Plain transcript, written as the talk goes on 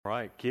All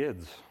right,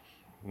 kids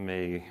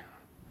may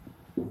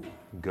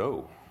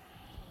go.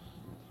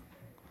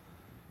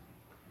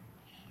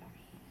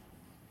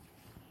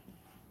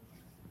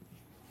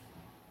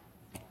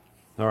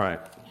 All right.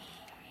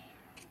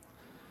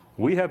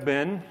 We have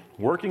been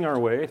working our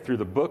way through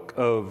the book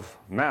of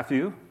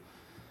Matthew,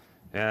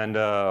 and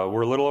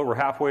we're a little over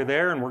halfway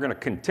there, and we're going to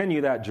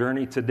continue that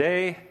journey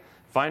today,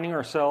 finding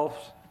ourselves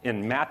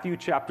in Matthew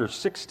chapter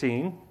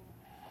 16.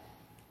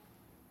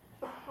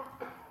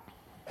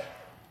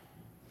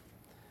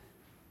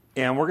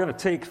 And we're going to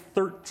take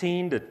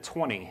 13 to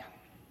 20.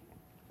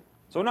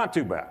 So not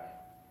too bad.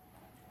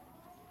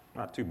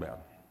 Not too bad.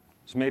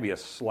 It's maybe a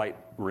slight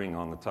ring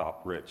on the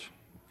top, Rich,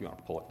 if you want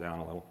to pull it down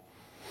a little.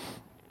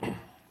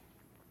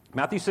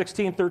 Matthew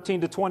 16, 13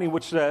 to 20,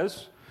 which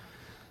says,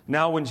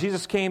 "Now when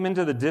Jesus came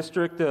into the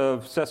district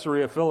of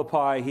Caesarea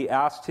Philippi, he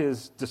asked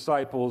his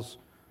disciples,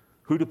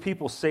 'Who do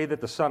people say that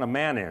the Son of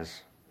Man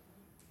is?'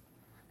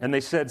 And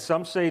they said,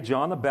 'Some say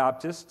John the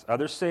Baptist,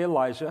 others say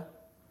Elijah,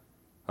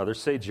 others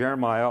say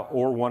Jeremiah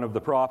or one of the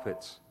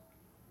prophets.'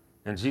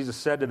 And Jesus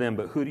said to them,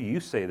 'But who do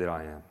you say that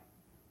I am?'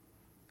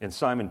 And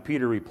Simon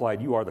Peter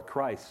replied, 'You are the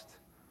Christ,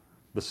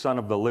 the Son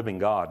of the living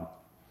God.'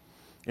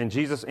 And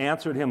Jesus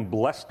answered him,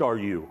 'Blessed are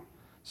you,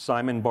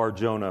 Simon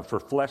Bar-Jonah, for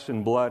flesh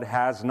and blood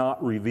has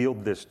not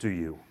revealed this to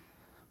you,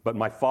 but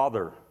my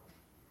Father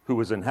who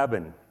is in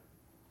heaven.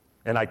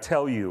 And I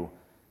tell you,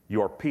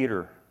 you are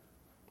Peter,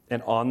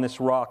 and on this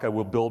rock I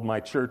will build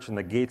my church, and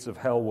the gates of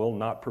hell will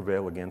not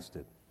prevail against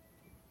it.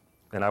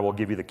 And I will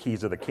give you the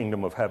keys of the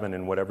kingdom of heaven,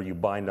 and whatever you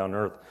bind on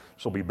earth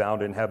shall be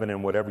bound in heaven,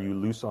 and whatever you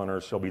loose on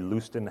earth shall be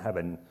loosed in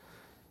heaven.'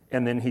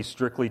 And then he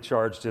strictly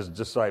charged his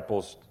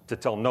disciples to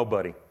tell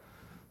nobody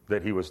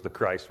that he was the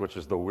Christ," which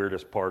is the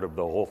weirdest part of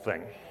the whole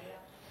thing.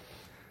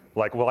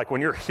 Like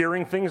when you're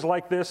hearing things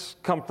like this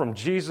come from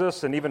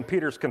Jesus, and even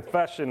Peter's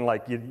confession,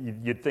 like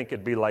you'd think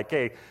it'd be like,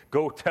 "Hey,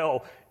 go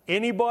tell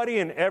anybody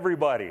and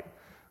everybody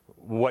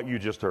what you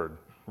just heard,"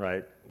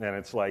 right? And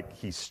it's like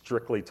he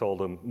strictly told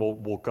them,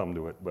 we'll come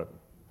to it, but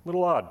a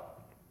little odd,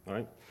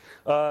 right?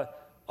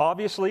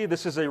 Obviously,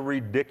 this is a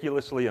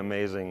ridiculously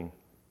amazing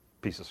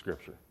piece of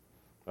Scripture.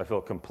 I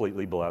feel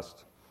completely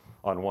blessed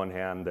on one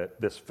hand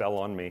that this fell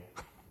on me,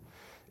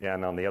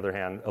 and on the other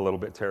hand, a little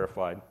bit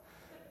terrified,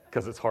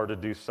 because it's hard to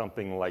do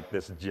something like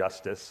this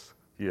justice,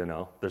 you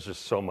know? There's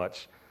just so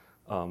much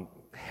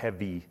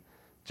heavy,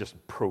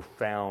 just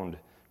profound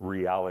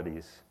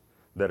realities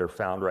that are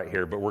found right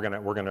here, but we're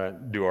gonna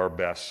do our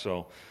best.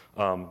 So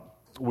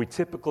we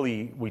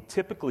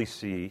typically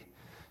see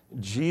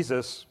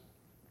Jesus,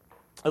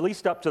 at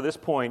least up to this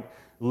point,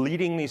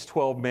 leading these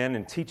 12 men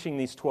and teaching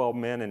these 12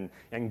 men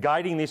and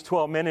guiding these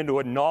 12 men into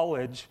a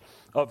knowledge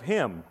of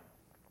him.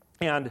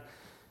 And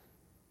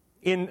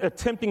in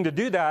attempting to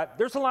do that,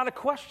 there's a lot of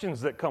questions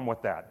that come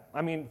with that.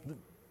 I mean,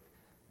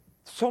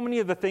 so many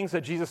of the things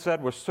that Jesus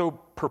said were so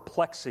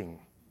perplexing,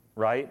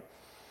 right?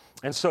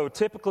 And so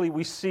typically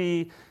we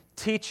see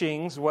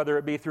teachings, whether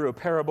it be through a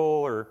parable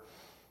or,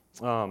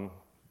 an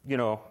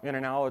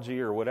analogy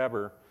or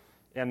whatever,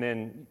 and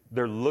then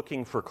they're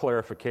looking for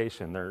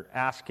clarification. They're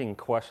asking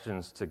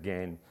questions to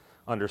gain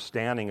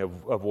understanding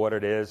of what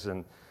it is.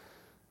 And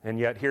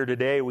yet here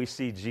today we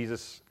see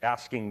Jesus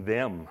asking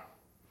them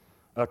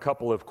a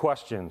couple of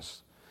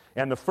questions.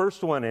 And the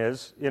first one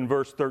is, in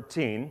verse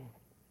 13,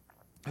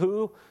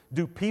 "Who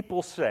do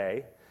people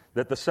say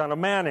that the Son of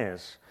Man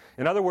is?"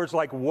 In other words,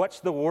 like,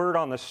 what's the word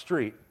on the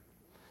street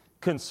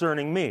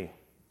concerning me?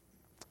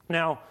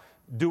 Now,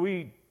 do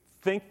we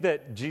think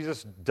that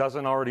Jesus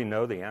doesn't already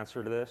know the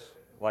answer to this?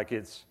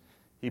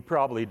 He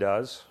probably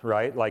does,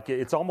 right? Like,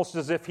 it's almost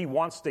as if he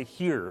wants to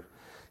hear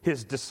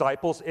his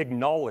disciples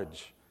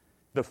acknowledge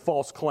the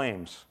false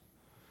claims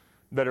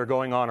that are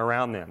going on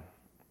around them,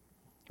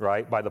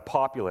 right, by the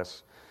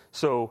populace.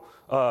 So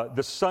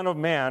the Son of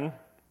Man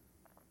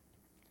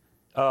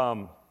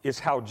is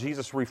how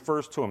Jesus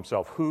refers to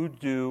himself. Who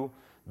do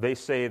they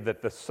say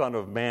that the Son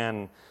of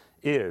Man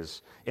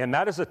is? And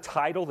that is a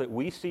title that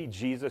we see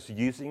Jesus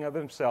using of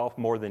himself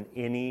more than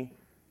any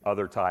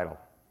other title.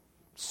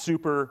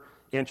 Super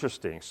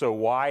interesting. So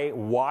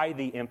why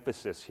the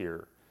emphasis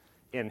here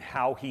in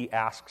how he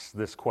asks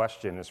this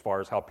question as far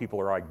as how people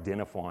are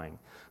identifying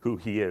who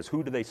he is?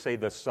 Who do they say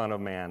the Son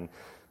of Man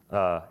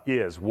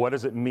is? What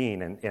does it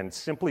mean? And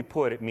simply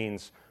put, it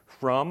means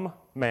from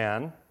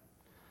man,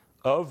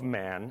 of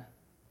man,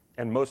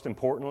 and most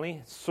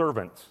importantly,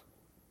 servant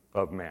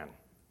of man.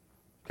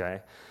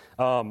 Okay?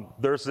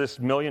 There's this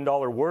 $1 million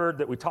word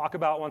that we talk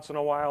about once in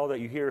a while that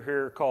you hear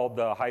here called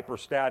the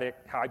hypostatic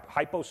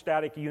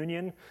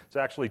union. It's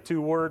actually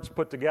two words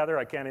put together.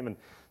 I can't even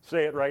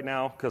say it right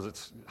now because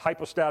it's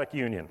hypostatic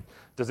union.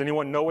 Does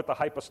anyone know what the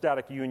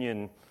hypostatic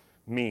union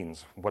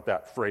means, what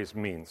that phrase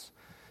means?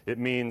 It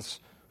means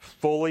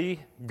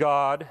fully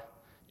God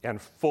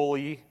and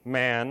fully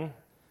man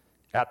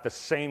at the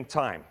same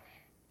time.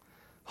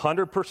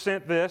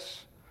 100%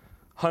 this,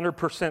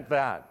 100%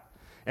 that.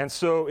 And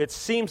so it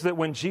seems that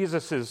when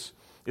Jesus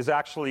is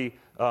actually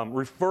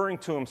referring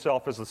to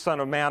himself as the Son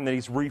of Man, that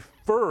he's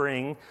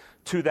referring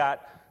to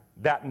that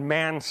that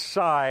man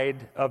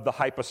side of the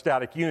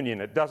hypostatic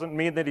union. It doesn't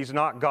mean that he's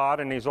not God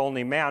and he's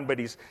only man, but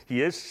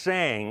he is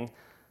saying,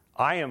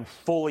 I am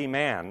fully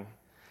man,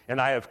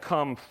 and I have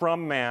come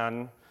from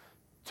man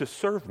to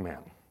serve man.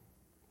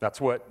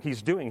 That's what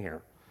he's doing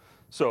here.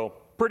 So,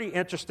 pretty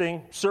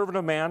interesting. Servant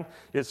of man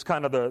is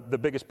kind of the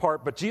biggest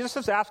part. But Jesus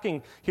is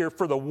asking here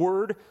for the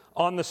word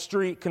on the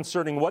street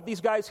concerning what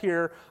these guys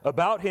hear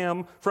about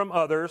him from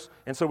others.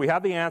 And so we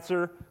have the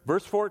answer,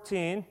 verse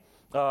 14,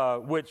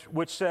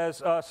 which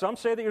says, some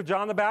say that you're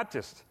John the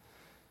Baptist.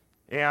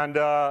 And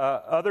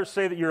others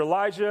say that you're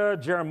Elijah,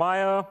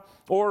 Jeremiah,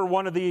 or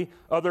one of the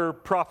other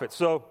prophets.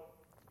 So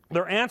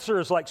their answer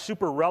is like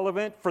super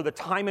relevant for the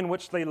time in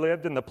which they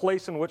lived and the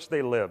place in which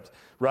they lived,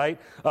 right?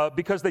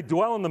 Because they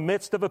dwell in the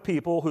midst of a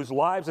people whose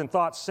lives and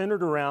thoughts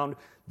centered around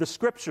the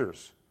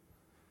Scriptures,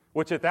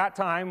 which at that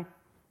time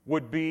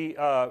would be,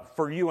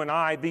 for you and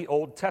I, the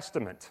Old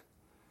Testament.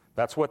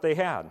 That's what they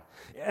had.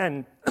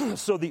 And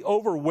so the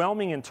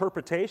overwhelming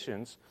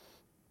interpretations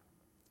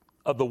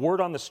of the word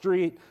on the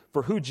street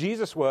for who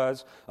Jesus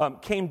was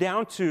came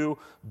down to,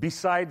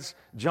 besides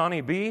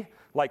Johnny B.,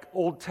 like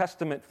Old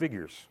Testament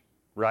figures,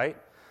 right?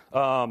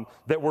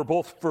 That were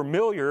both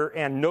familiar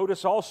and,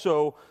 notice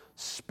also,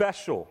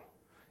 special.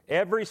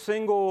 Every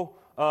single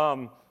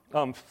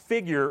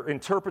figure,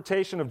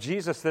 interpretation of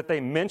Jesus that they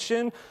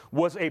mentioned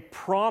was a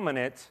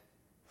prominent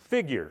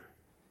figure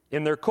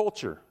in their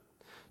culture.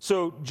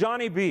 So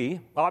Johnny B.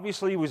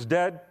 obviously was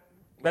dead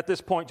at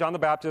this point. John the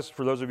Baptist,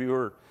 for those of you who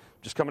are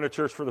just coming to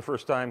church for the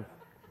first time,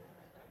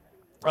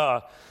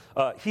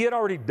 he had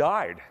already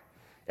died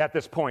at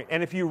this point.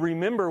 And if you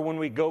remember, when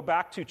we go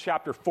back to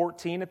chapter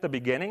 14 at the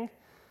beginning,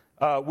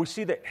 we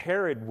see that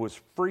Herod was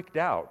freaked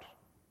out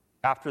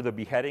after the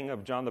beheading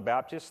of John the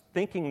Baptist,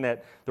 thinking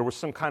that there was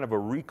some kind of a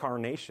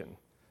reincarnation,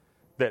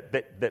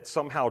 that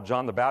somehow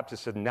John the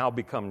Baptist had now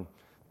become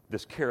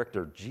this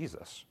character,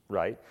 Jesus,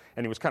 right?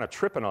 And he was kind of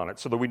tripping on it.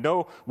 So that we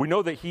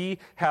know that he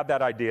had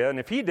that idea. And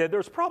if he did, there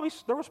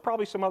was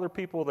probably some other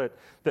people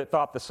that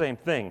thought the same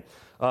thing.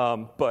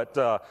 But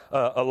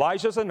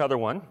Elijah's another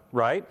one,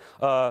 right?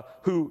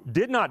 Who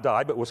did not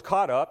die, but was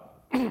caught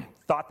up,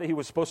 thought that he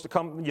was supposed to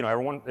come. You know,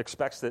 everyone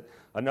expects that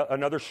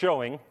another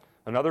showing,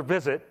 another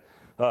visit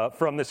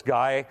from this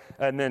guy.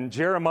 And then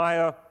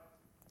Jeremiah,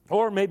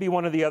 or maybe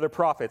one of the other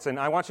prophets. And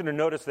I want you to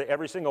notice that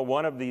every single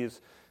one of these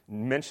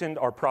mentioned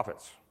are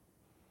prophets.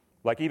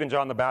 Like even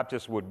John the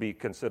Baptist would be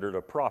considered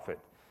a prophet.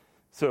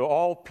 So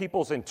all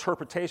people's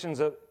interpretations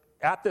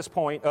at this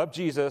point of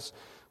Jesus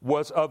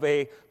was of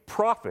a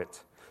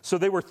prophet. So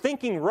they were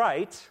thinking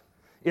right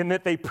in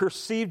that they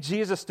perceived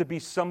Jesus to be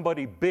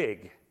somebody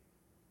big,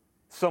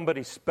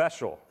 somebody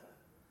special.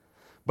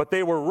 But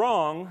they were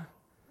wrong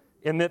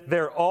in that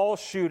they're all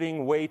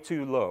shooting way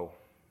too low.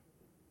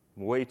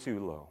 Way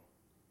too low,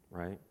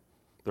 right?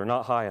 They're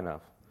not high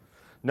enough.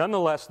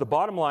 Nonetheless, the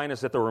bottom line is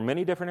that there were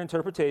many different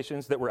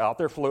interpretations that were out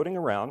there floating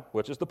around,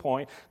 which is the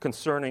point,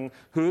 concerning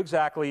who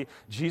exactly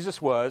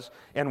Jesus was.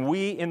 And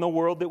we, in the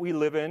world that we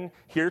live in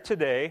here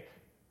today,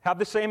 have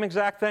the same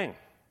exact thing.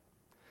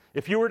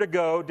 If you were to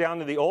go down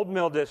to the Old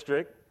Mill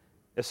District,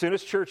 as soon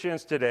as church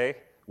ends today,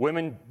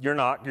 women, you're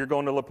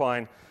going to La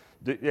Pine,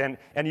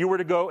 and you were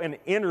to go and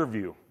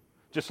interview,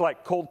 just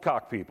like cold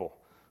cock people,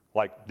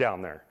 like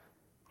down there,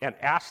 and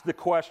ask the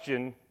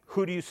question,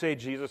 who do you say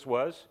Jesus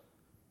was?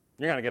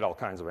 You're going to get all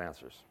kinds of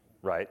answers,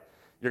 right?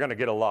 You're going to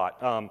get a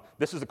lot.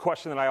 This is a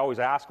question that I always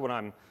ask when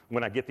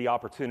I get the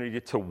opportunity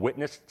to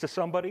witness to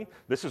somebody.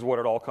 This is what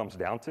it all comes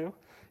down to.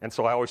 And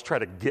so I always try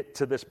to get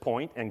to this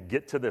point and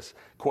get to this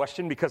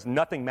question, because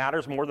nothing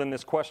matters more than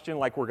this question,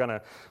 like we're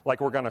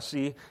gonna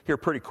see here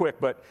pretty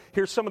quick. But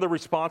here's some of the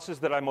responses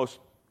that I most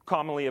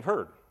commonly have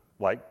heard.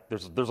 Like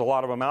there's a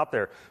lot of them out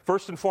there.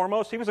 First and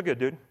foremost, he was a good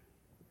dude.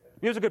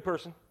 He was a good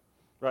person,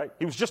 right?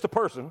 He was just a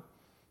person,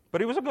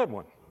 but he was a good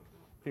one.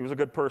 He was a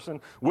good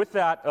person. With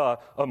that,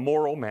 a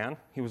moral man.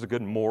 He was a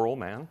good moral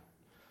man.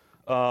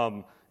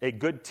 A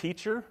good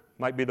teacher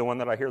might be the one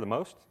that I hear the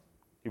most.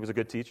 He was a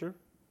good teacher.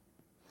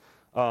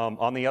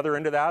 On the other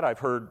end of that, I've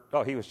heard,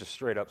 he was just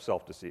straight up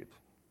self-deceived.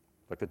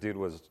 Like the dude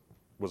was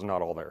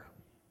not all there,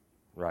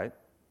 right?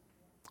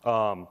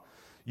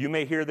 You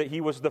may hear that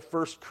he was the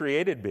first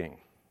created being.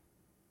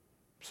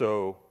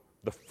 So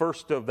the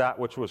first of that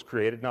which was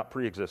created, not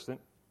pre-existent,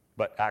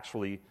 but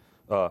actually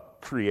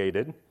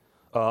created.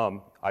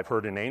 I've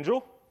heard an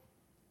angel.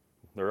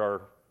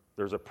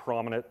 There's a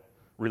prominent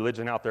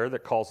religion out there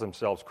that calls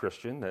themselves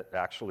Christian that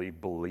actually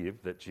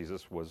believe that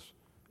Jesus was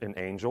an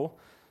angel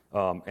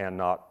and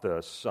not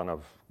the Son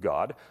of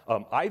God.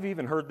 I've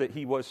even heard that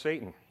he was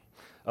Satan.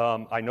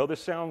 I know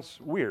this sounds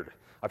weird.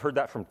 I've heard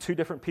that from two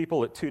different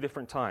people at two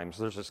different times.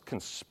 There's this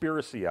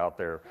conspiracy out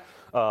there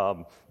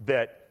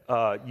that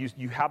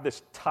you have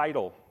this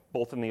title,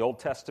 both in the Old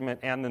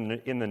Testament and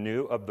in the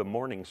New, of the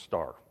morning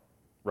star,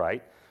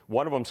 right?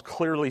 One of them's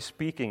clearly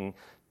speaking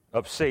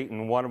of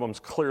Satan. One of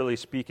them's clearly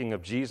speaking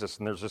of Jesus.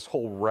 And there's this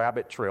whole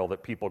rabbit trail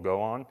that people go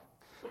on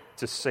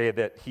to say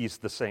that he's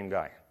the same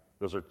guy.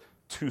 Those are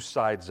two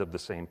sides of the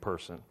same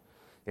person.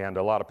 And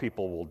a lot of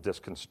people will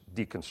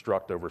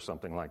deconstruct over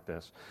something like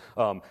this.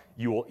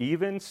 You will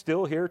even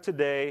still hear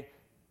today,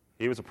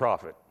 he was a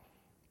prophet,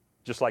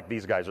 just like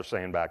these guys are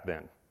saying back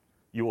then.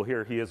 You will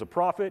hear he is a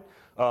prophet.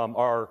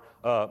 Our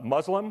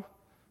Muslim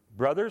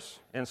brothers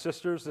and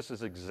sisters, this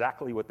is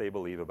exactly what they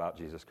believe about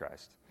Jesus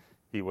Christ.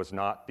 He was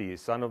not the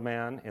Son of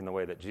Man in the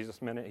way that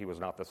Jesus meant it. He was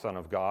not the Son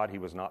of God. He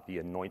was not the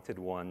anointed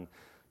one.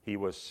 He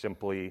was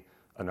simply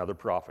another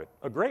prophet.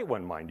 A great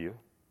one, mind you,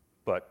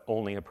 but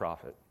only a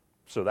prophet.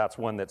 So that's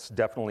one that's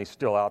definitely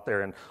still out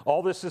there. And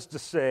all this is to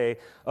say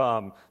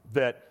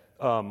that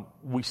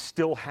we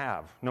still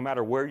have, no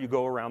matter where you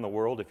go around the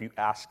world, if you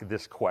ask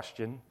this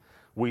question,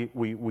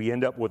 we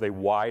end up with a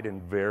wide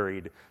and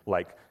varied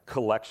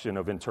collection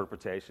of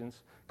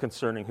interpretations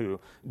concerning who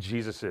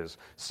Jesus is.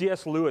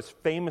 C.S. Lewis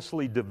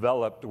famously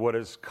developed what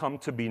has come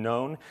to be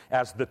known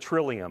as the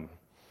Trillium.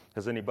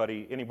 Is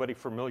anybody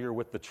familiar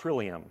with the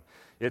Trillium?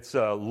 It's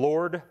a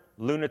Lord,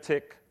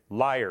 lunatic,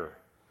 liar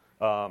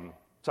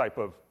type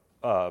of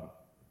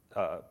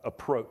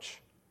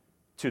approach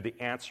to the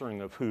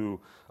answering of who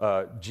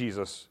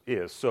Jesus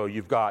is. So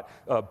you've got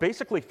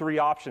basically three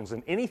options,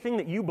 and anything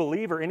that you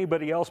believe or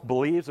anybody else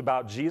believes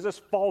about Jesus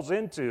falls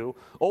into,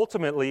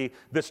 ultimately,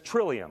 this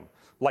Trillium,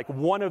 like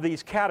one of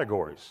these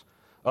categories.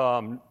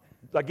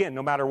 Again,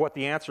 no matter what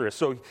the answer is.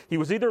 So he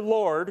was either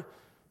Lord,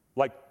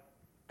 like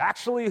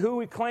actually who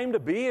he claimed to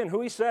be and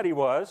who he said he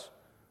was,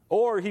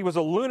 or he was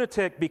a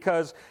lunatic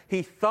because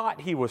he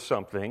thought he was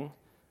something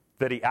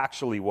that he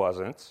actually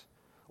wasn't,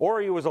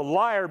 or he was a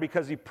liar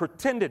because he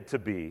pretended to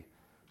be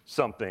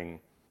something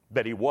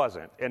that he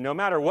wasn't. And no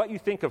matter what you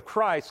think of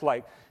Christ,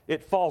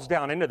 it falls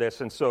down into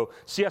this. And so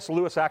C.S.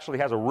 Lewis actually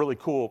has a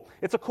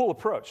cool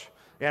approach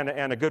and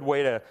a good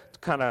way to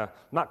kind of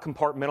not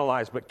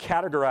compartmentalize, but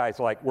categorize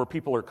where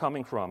people are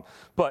coming from.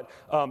 But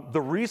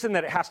the reason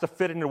that it has to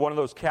fit into one of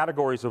those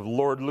categories of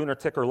Lord,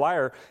 lunatic, or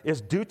liar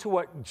is due to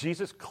what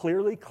Jesus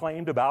clearly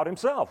claimed about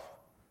himself.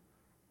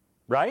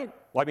 Right?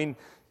 I mean,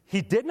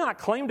 he did not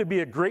claim to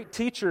be a great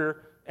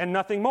teacher and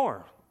nothing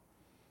more.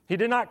 He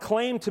did not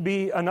claim to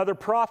be another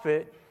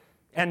prophet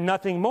and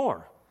nothing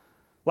more.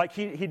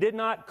 He did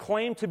not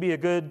claim to be a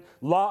good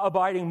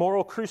law-abiding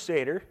moral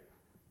crusader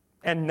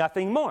and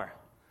nothing more.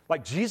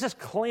 Jesus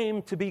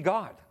claimed to be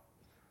God.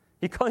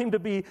 He claimed to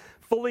be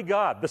fully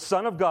God, the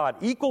Son of God,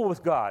 equal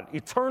with God,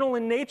 eternal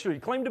in nature. He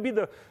claimed to be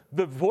the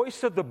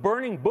voice of the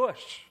burning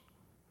bush.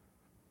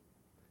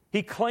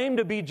 He claimed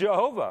to be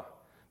Jehovah.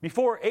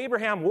 Before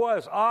Abraham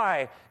was,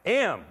 I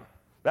am.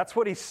 That's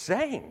what he's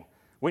saying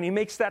when he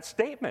makes that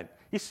statement.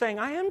 He's saying,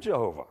 I am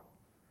Jehovah.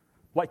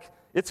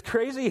 It's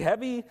crazy,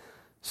 heavy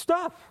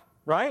stuff,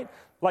 right?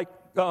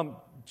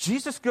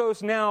 Jesus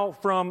goes now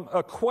from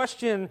a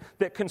question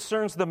that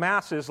concerns the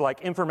masses,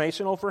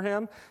 informational for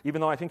him, even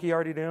though I think he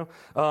already knew,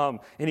 and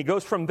he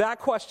goes from that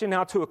question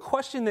now to a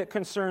question that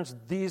concerns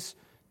these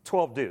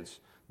 12 dudes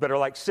that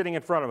are sitting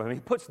in front of him. He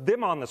puts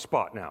them on the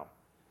spot now.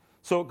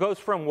 So it goes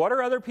from what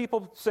are other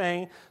people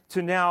saying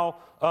to now,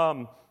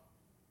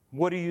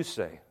 what do you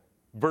say?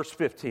 Verse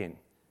 15.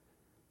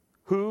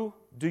 Who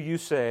do you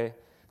say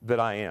that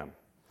I am?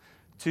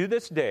 To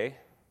this day,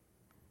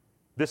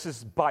 this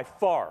is by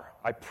far,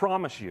 I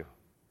promise you,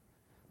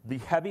 the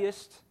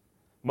heaviest,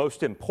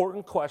 most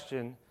important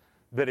question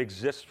that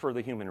exists for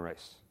the human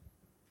race.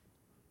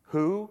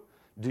 Who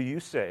do you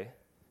say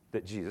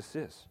that Jesus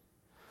is?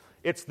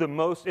 It's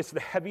the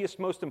heaviest,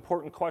 most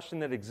important question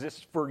that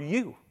exists for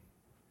you.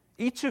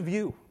 Each of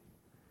you,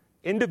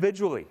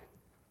 individually,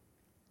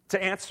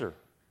 to answer.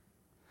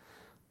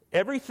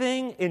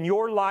 Everything in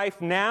your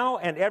life now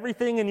and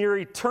everything in your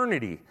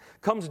eternity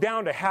comes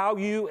down to how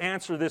you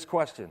answer this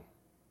question.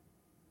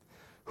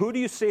 Who do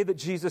you say that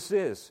Jesus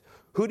is?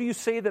 Who do you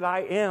say that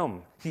I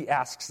am? He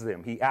asks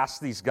them. He asks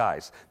these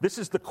guys. This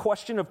is the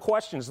question of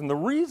questions. And the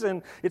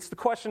reason it's the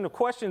question of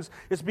questions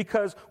is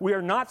because we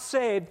are not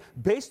saved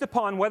based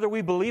upon whether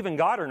we believe in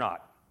God or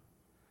not.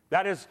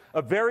 That is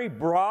a very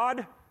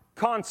broad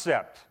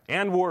concept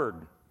and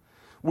word.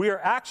 We are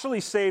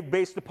actually saved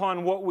based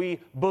upon what we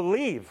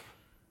believe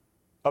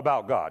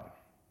about God.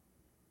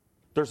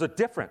 There's a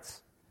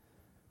difference.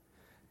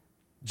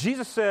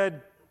 Jesus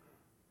said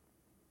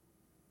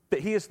that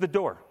he is the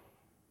door,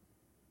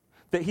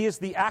 that he is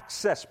the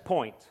access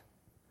point,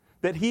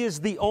 that he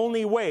is the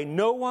only way.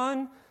 No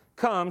one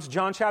comes,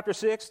 John chapter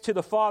 6, to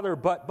the Father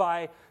but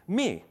by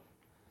me.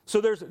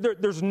 So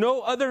there's no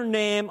other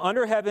name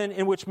under heaven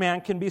in which man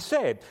can be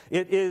saved.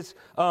 It is,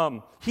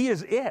 he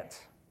is it.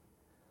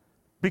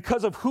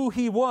 Because of who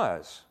he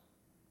was.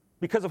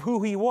 Because of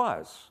who he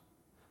was.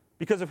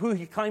 Because of who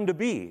he claimed to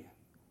be.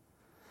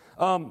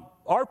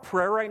 Our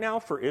prayer right now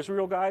for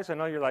Israel, guys, I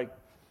know you're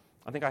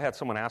I think I had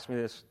someone ask me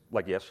this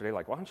yesterday,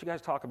 why don't you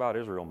guys talk about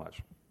Israel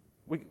much?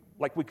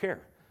 We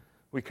care.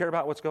 We care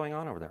about what's going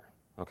on over there,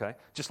 okay?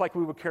 Just like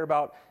we would care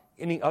about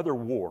any other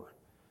war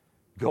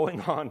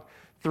going on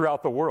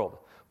throughout the world.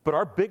 But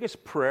our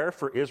biggest prayer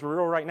for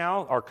Israel right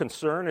now, our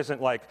concern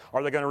isn't like,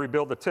 are they going to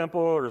rebuild the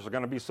temple, or is there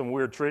going to be some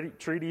weird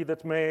treaty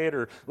that's made,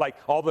 or like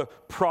all the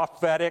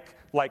prophetic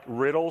like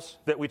riddles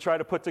that we try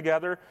to put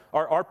together.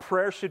 Our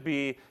prayer should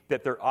be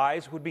that their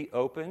eyes would be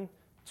open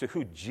to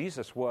who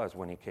Jesus was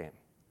when he came,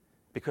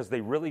 because they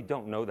really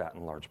don't know that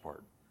in large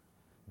part.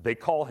 They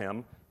call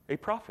him a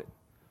prophet,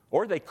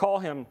 or they call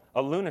him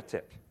a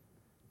lunatic.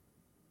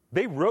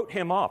 They wrote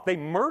him off. They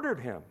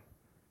murdered him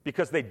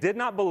because they did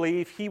not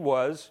believe he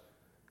was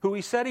who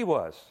he said he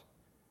was.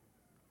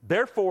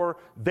 Therefore,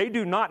 they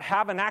do not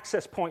have an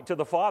access point to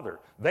the Father.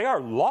 They are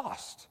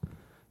lost.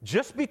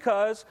 Just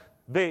because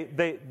they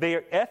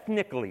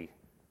ethnically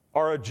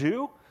are a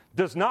Jew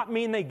does not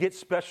mean they get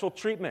special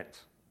treatment.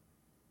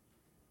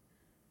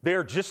 They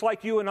are just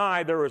like you and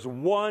I. There is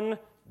one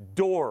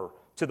door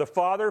to the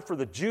Father for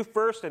the Jew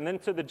first and then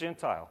to the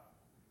Gentile.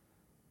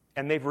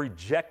 And they've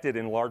rejected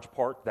in large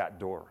part that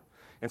door.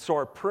 And so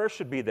our prayer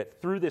should be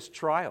that through this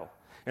trial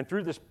and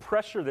through this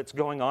pressure that's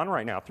going on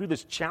right now, through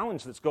this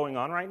challenge that's going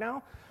on right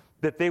now,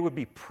 that they would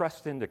be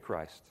pressed into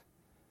Christ.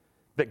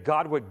 That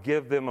God would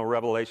give them a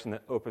revelation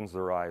that opens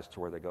their eyes to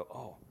where they go,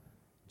 oh,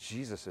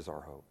 Jesus is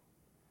our hope.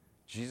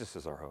 Jesus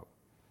is our hope.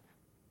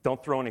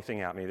 Don't throw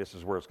anything at me. This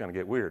is where it's going to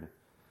get weird.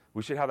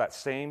 We should have that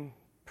same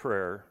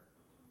prayer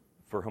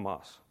for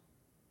Hamas.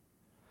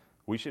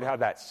 We should have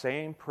that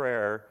same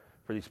prayer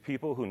for these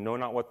people who know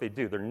not what they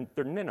do.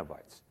 They're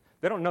Ninevites.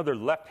 They don't know their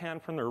left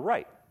hand from their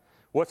right.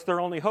 What's their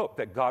only hope?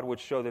 That God would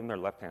show them their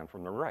left hand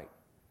from their right.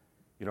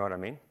 You know what I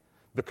mean?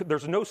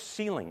 There's no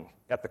ceiling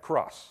at the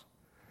cross.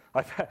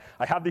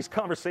 I have these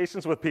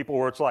conversations with people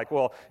where it's like,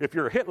 well, if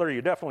you're a Hitler,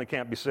 you definitely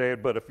can't be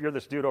saved, but if you're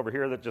this dude over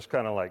here that just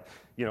kind of like,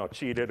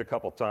 cheated a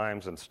couple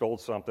times and stole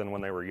something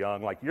when they were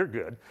young, like, you're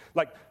good.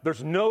 Like,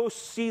 there's no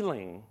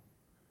ceiling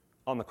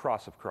on the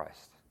cross of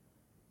Christ.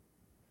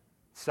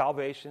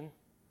 Salvation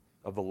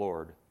of the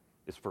Lord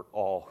is for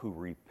all who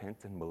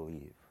repent and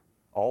believe,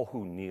 all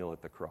who kneel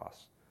at the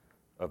cross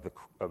of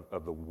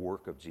the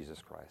work of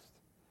Jesus Christ.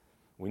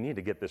 We need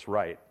to get this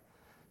right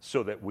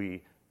so that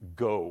we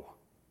go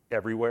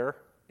everywhere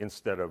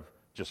instead of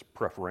just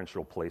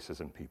preferential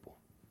places and people.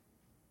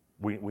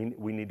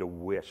 We need to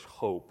wish,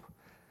 hope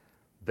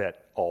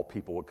that all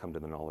people would come to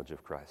the knowledge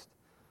of Christ.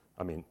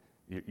 I mean,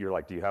 you're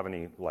like, do you have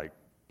any like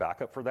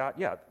backup for that?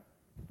 Yeah,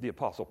 the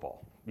Apostle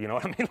Paul. You know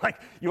what I mean?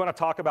 Like, you want to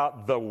talk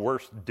about the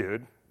worst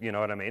dude? You know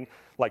what I mean?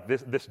 Like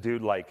this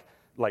dude, like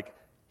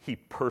he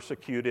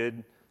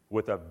persecuted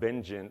with a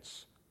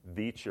vengeance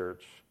the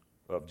church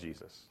of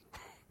Jesus.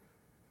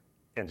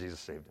 And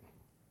Jesus saved him.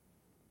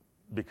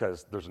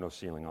 Because there's no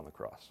ceiling on the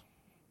cross,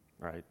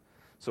 right?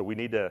 So we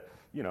need to,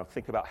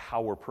 think about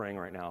how we're praying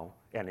right now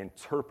and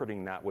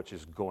interpreting that which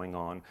is going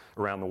on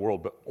around the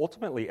world. But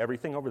ultimately,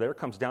 everything over there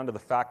comes down to the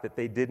fact that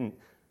they didn't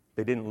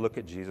look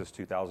at Jesus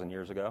 2,000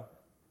 years ago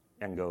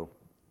and go,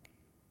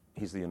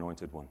 he's the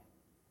anointed one.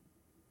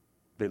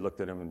 They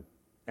looked at him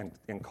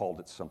and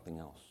called it something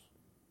else.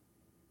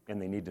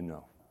 And they need to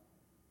know.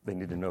 They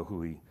need to know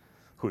who he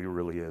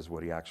really is,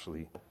 what he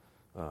actually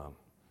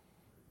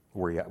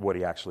what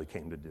he actually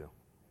came to do.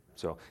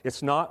 So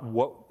it's not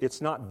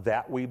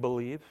that we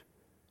believe,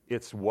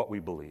 it's what we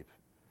believe.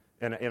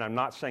 And I'm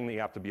not saying that you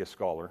have to be a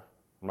scholar.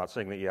 I'm not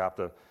saying that you have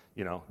to,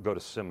 go to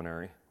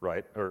seminary,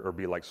 right? Or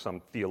be like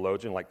some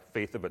theologian, like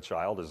faith of a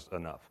child is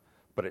enough.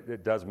 But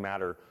it does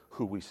matter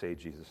who we say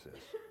Jesus is,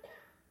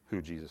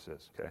 who Jesus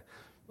is,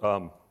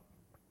 okay?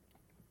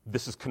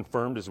 This is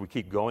confirmed as we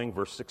keep going,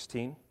 verse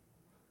 16.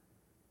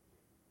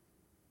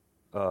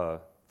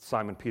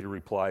 Simon Peter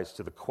replies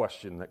to the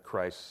question that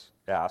Christ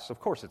asks. Of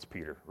course it's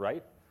Peter,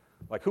 right?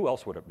 Like, who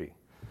else would it be?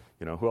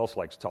 Who else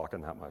likes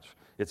talking that much?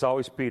 It's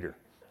always Peter,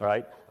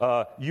 right?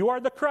 You are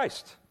the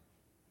Christ.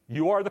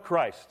 You are the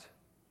Christ,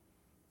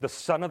 the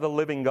Son of the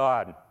living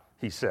God,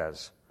 he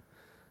says,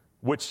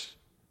 which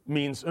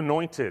means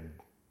anointed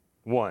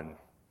one,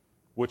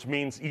 which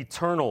means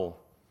eternal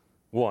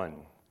one,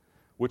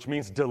 which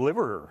means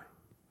deliverer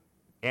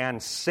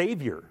and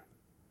Savior.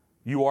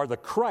 You are the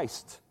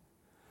Christ.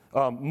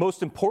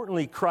 Most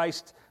importantly,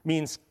 Christ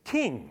means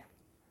king.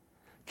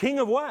 King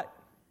of what?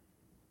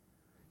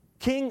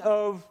 King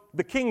of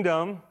the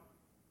kingdom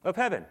of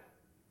heaven.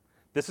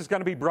 This is going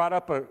to be brought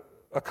up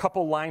a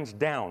couple lines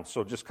down,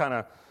 so just kind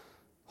of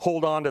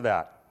hold on to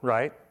that,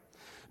 right?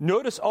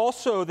 Notice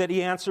also that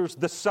he answers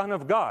the Son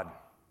of God.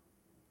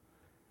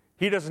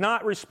 He does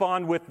not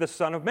respond with the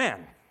Son of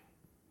Man.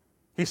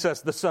 He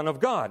says the Son of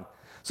God.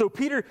 So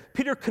Peter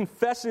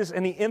confesses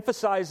and he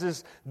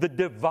emphasizes the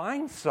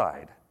divine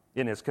side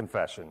in his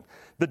confession,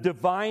 the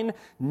divine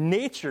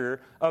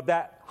nature of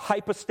that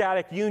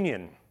hypostatic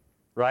union,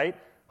 right?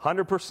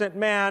 100%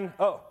 man.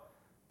 Oh,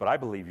 but I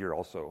believe you're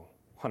also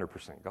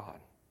 100% God.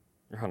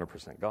 You're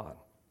 100% God,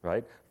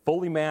 right?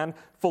 Fully man,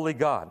 fully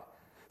God.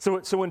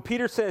 So when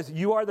Peter says,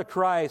 you are the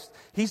Christ,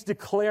 he's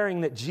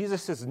declaring that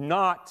Jesus is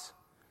not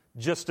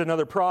just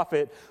another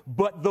prophet,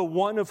 but the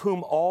one of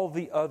whom all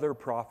the other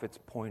prophets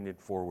pointed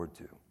forward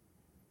to.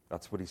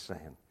 That's what he's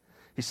saying.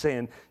 He's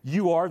saying,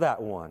 you are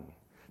that one,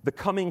 the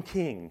coming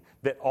king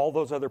that all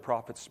those other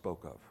prophets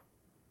spoke of.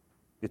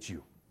 It's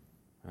you,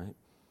 right?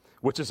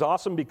 Which is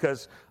awesome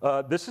because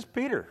this is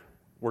Peter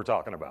we're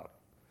talking about,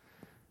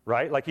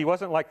 right? Like he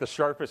wasn't like the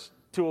sharpest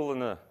tool in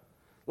the,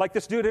 like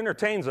this dude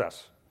entertains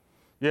us,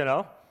 you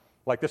know?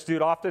 Like this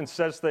dude often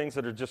says things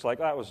that are just like,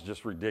 that was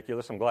just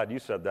ridiculous. I'm glad you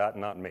said that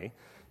and not me,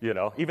 you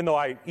know? Even though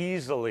I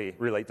easily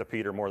relate to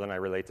Peter more than I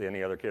relate to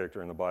any other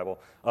character in the Bible.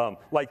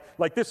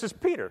 Like this is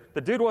Peter.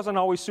 The dude wasn't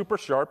always super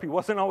sharp. He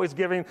wasn't always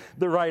giving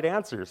the right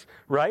answers,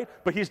 right?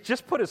 But he's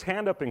just put his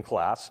hand up in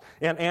class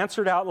and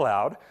answered out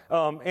loud,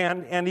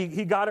 and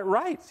he got it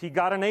right. He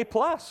got an A+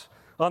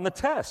 on the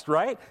test,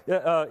 right?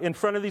 In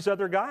front of these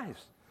other guys,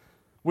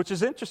 which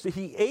is interesting.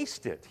 He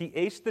aced it. He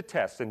aced the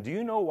test. And do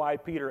you know why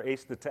Peter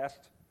aced the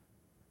test?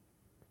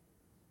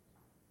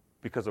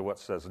 Because of what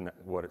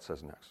it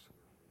says next.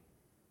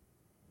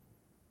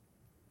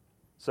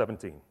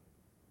 17.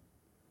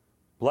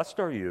 Blessed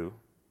are you,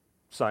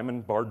 Simon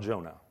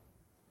Bar-Jonah,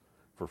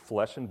 for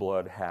flesh and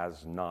blood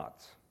has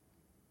not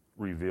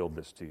revealed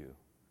this to you,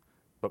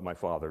 but my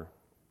Father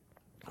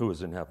who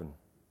is in heaven.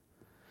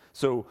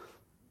 So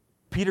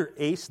Peter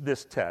aced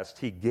this test.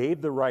 He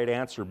gave the right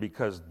answer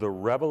because the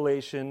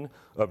revelation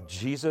of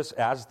Jesus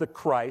as the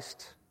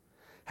Christ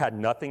had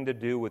nothing to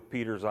do with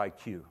Peter's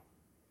IQ.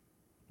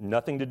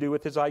 Nothing to do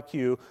with his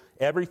IQ,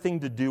 everything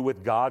to do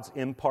with God's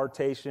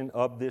impartation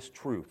of this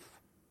truth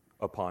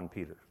upon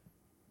Peter.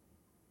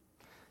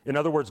 In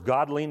other words,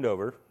 God leaned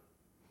over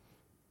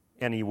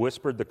and he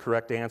whispered the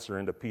correct answer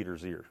into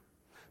Peter's ear.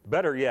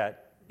 Better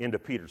yet, into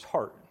Peter's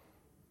heart,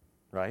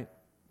 right?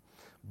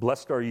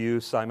 Blessed are you,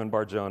 Simon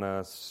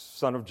Bar-Jonah,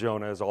 son of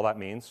Jonah is all that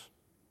means.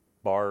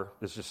 Bar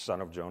is just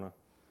son of Jonah.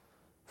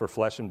 For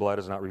flesh and blood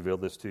has not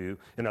revealed this to you.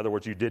 In other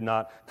words, you did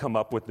not come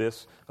up with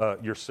this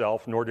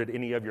yourself, nor did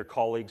any of your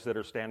colleagues that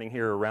are standing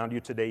here around you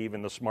today,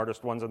 even the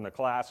smartest ones in the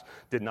class,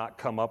 did not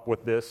come up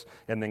with this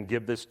and then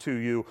give this to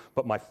you.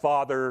 But my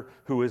Father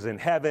who is in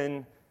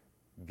heaven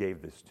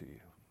gave this to you.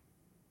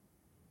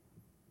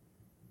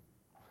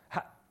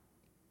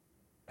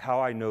 How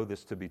I know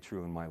this to be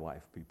true in my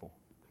life, people.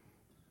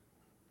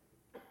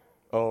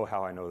 Oh,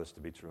 how I know this to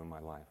be true in my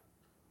life.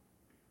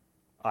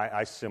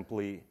 I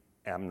simply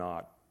am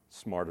not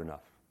smart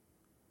enough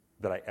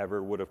that I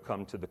ever would have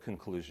come to the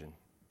conclusion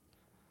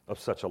of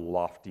such a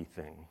lofty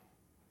thing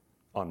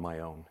on my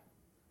own.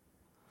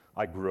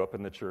 I grew up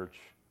in the church.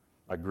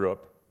 I grew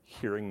up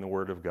hearing the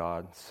Word of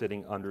God,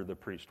 sitting under the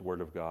preached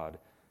Word of God,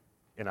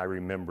 and I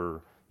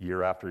remember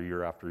year after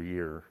year after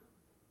year,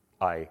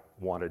 I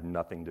wanted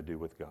nothing to do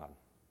with God.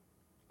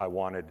 I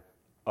wanted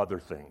other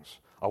things.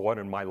 I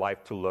wanted my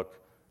life to look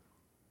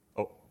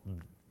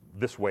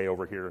this way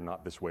over here and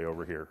not this way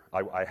over here.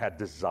 I had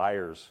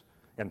desires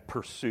and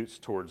pursuits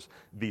towards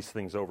these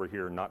things over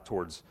here, not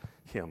towards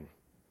Him,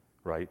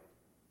 right?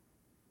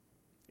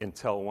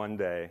 Until one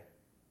day,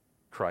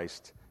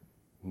 Christ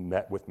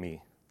met with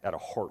me at a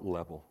heart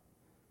level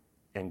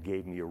and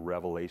gave me a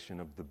revelation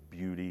of the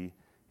beauty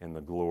and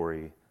the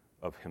glory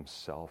of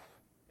Himself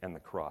and the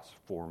cross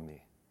for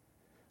me.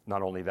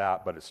 Not only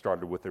that, but it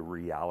started with a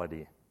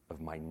reality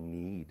of my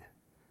need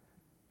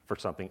for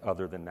something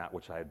other than that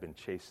which I had been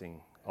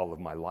chasing all of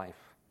my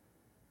life.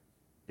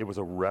 It was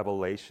a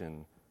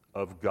revelation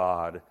of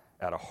God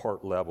at a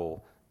heart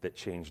level that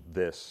changed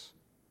this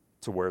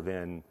to where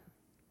then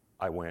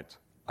I went,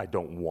 I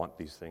don't want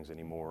these things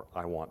anymore.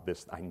 I want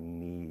this. I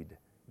need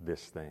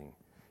this thing.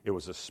 It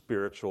was a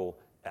spiritual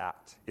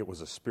act. It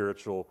was a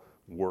spiritual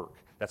work.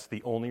 That's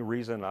the only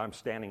reason I'm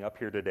standing up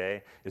here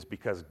today is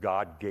because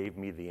God gave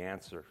me the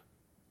answer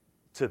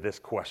to this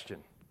question.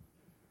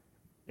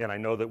 And I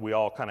know that we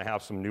all kind of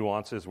have some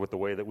nuances with the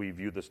way that we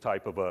view this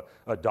type of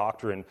a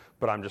doctrine,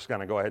 but I'm just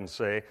going to go ahead and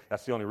say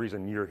that's the only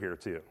reason you're here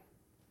too.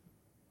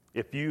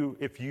 If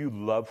you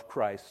love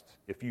Christ,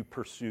 if you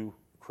pursue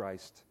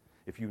Christ,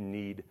 if you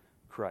need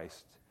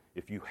Christ,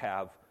 if you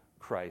have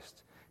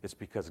Christ, it's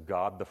because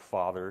God the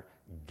Father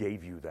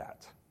gave you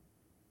that.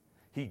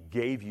 He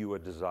gave you a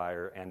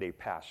desire and a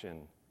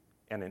passion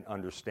and an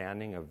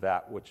understanding of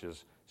that which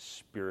is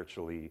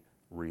spiritually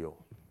real.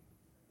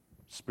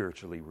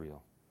 Spiritually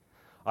real.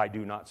 I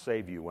do not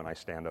save you when I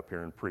stand up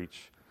here and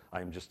preach.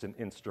 I am just an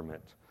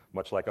instrument,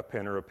 much like a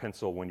pen or a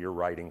pencil when you're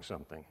writing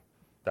something.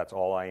 That's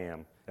all I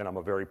am, and I'm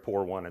a very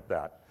poor one at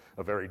that,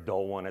 a very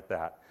dull one at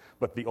that.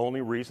 But the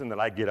only reason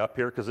that I get up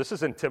here, because this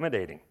is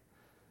intimidating,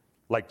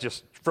 like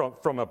just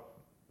from a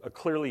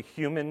clearly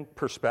human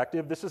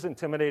perspective, this is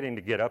intimidating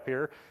to get up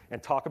here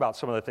and talk about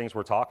some of the things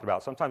we're talking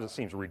about. Sometimes it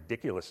seems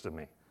ridiculous to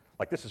me.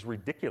 Like this is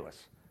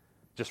ridiculous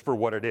just for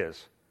what it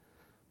is.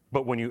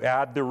 But when you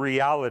add the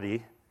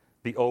reality,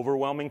 the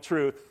overwhelming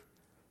truth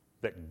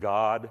that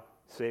God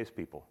saves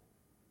people,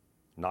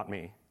 not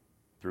me,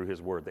 through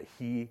His Word, that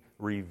He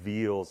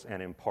reveals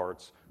and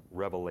imparts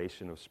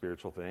revelation of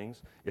spiritual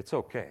things, it's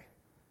okay.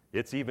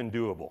 It's even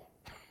doable,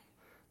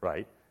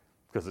 right?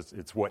 Because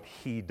it's what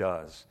He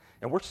does.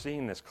 And we're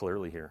seeing this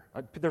clearly here.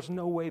 There's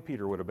no way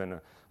Peter would have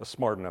been a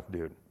smart enough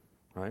dude,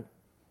 right?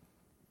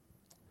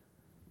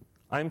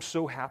 I'm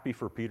so happy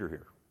for Peter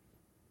here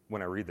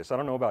when I read this. I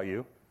don't know about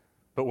you,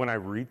 but when I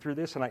read through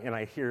this and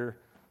I hear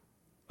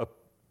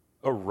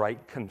a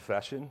right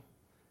confession,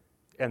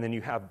 and then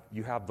you have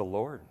the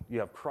Lord. You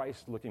have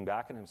Christ looking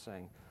back at him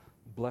saying,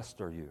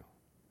 blessed are you,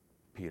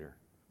 Peter,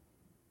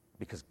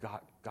 because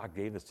God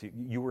gave this to you.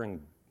 You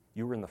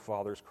were in the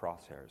Father's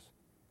crosshairs.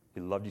 He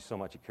loved you so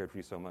much, he cared for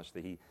you so much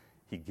that he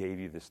gave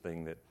you this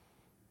thing that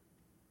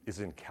is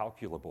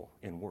incalculable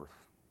in worth.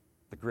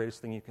 The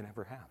greatest thing you can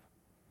ever have.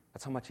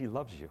 That's how much he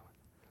loves you.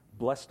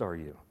 Blessed are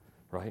you,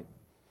 right?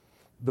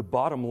 The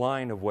bottom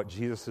line of what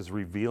Jesus is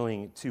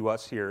revealing to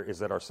us here is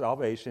that our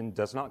salvation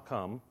does not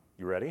come,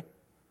 you ready?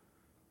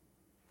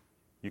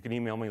 You can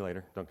email me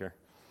later, don't care.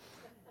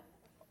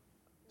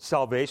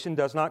 Salvation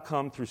does not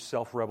come through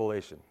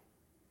self-revelation.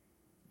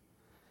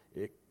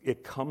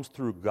 It comes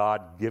through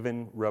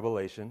God-given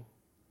revelation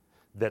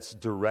that's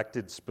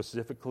directed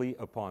specifically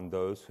upon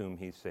those whom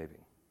he's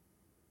saving.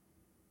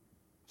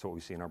 That's what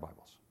we see in our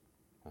Bibles.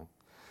 Okay?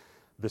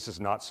 This is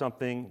not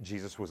something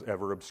Jesus was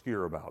ever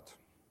obscure about.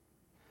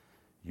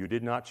 You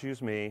did not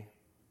choose me,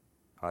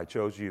 I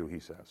chose you, he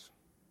says.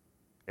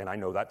 And I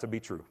know that to be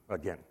true.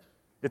 Again,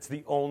 it's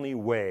the only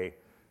way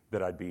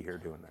that I'd be here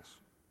doing this,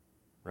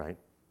 right?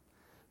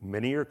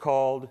 Many are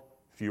called,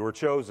 few are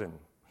chosen,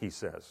 he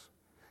says.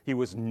 He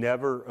was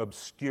never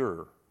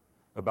obscure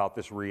about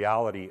this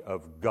reality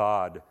of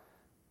God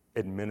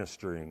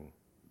administering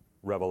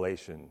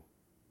revelation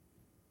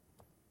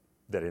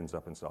that ends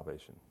up in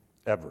salvation,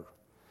 ever.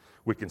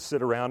 We can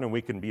sit around and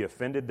we can be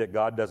offended that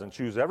God doesn't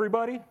choose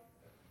everybody,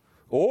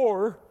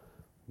 or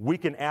we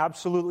can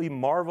absolutely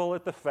marvel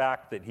at the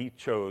fact that he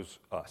chose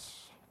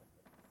us.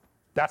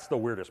 That's the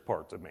weirdest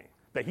part to me.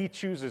 That he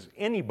chooses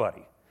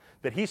anybody,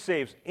 that he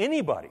saves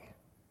anybody,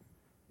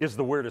 is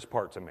the weirdest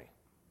part to me.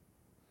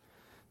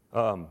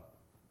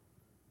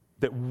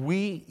 That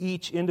we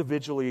each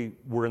individually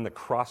were in the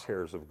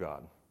crosshairs of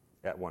God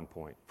at one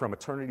point, from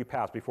eternity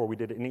past, before we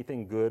did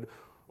anything good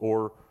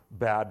or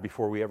bad,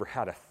 before we ever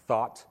had a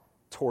thought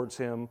towards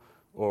him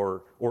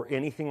or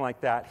anything like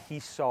that. He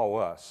saw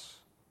us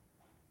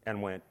and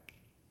went,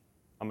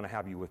 I'm going to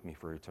have you with me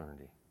for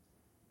eternity.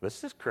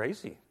 This is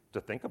crazy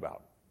to think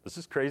about. This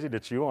is crazy to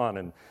chew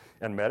on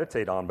and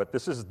meditate on, but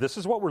this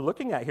is what we're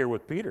looking at here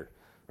with Peter,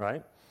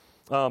 right?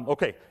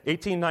 Okay,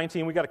 18,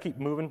 19, we got to keep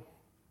moving.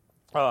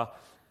 Blessed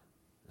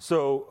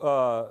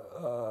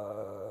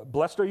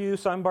are you,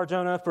 Simon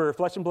Bar-Jonah, for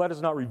flesh and blood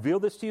has not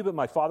revealed this to you, but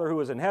my Father who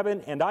is in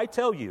heaven. And I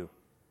tell you,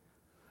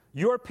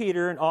 you are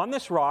Peter, and on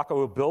this rock I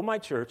will build my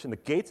church, and the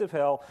gates of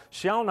hell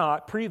shall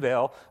not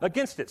prevail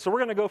against it. So we're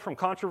going to go from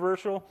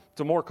controversial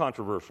to more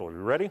controversial. You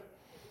ready?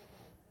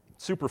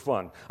 Super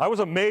fun. I was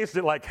amazed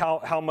at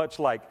how much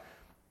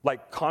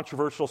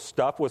controversial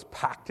stuff was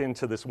packed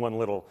into this one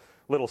little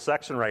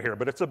section right here.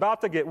 But it's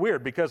about to get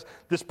weird, because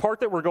this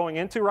part that we're going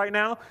into right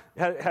now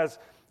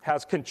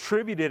has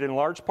contributed in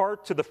large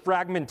part to the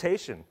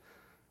fragmentation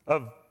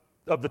of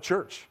the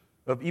church,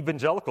 of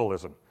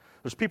evangelicalism.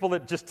 There's people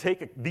that just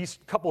take these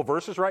couple of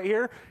verses right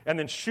here and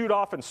then shoot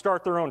off and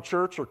start their own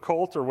church or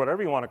cult or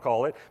whatever you want to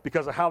call it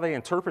because of how they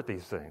interpret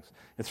these things.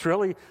 It's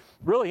really,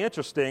 really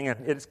interesting,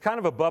 and it's kind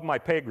of above my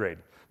pay grade.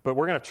 But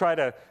we're going to try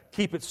to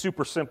keep it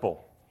super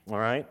simple, all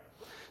right?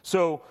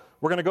 So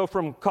we're going to go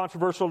from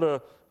controversial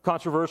to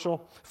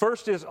controversial.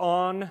 First is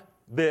on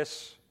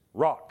this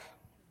rock.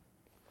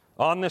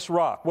 On this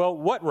rock. Well,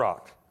 what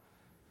rock?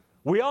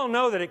 We all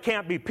know that it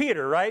can't be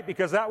Peter, right?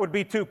 Because that would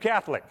be too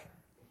Catholic.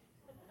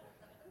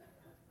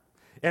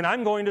 And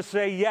I'm going to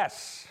say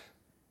yes.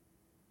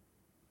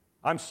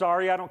 I'm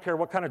sorry, I don't care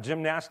what kind of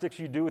gymnastics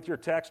you do with your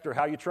text or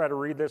how you try to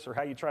read this or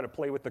how you try to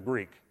play with the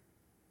Greek.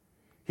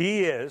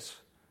 He is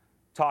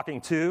talking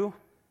to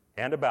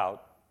and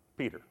about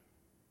Peter.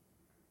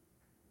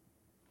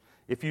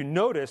 If you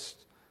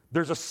noticed,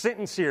 there's a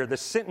sentence here. The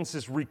sentence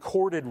is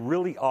recorded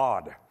really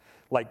odd,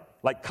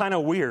 like kind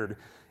of weird.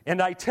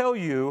 And I tell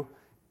you,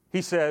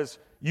 he says,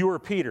 you are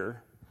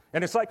Peter.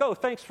 And it's like, oh,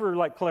 thanks for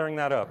clearing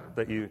that up,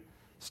 that you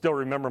still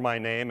remember my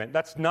name. And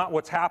that's not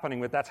what's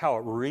happening, but that's how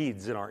it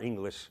reads in our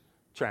English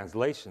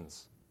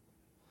translations.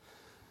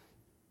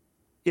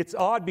 It's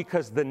odd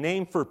because the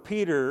name for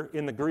Peter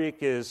in the Greek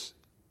is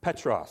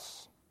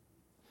Petros.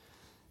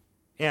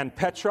 And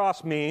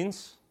Petros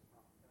means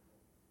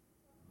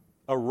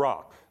a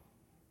rock.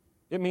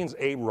 It means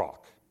a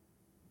rock.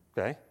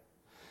 Okay?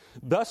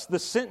 Thus, the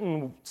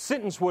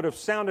sentence would have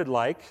sounded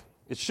like,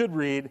 it should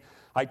read,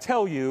 I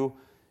tell you,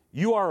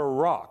 you are a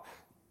rock,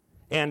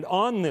 and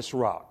on this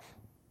rock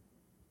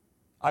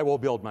I will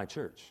build my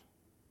church.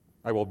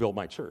 I will build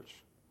my church.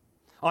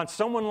 On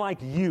someone like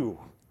you,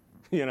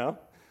 I'm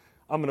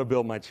going to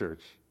build my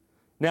church.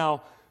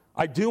 Now,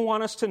 I do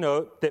want us to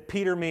note that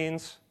Peter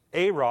means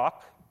a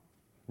rock,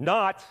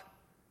 not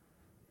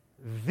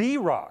the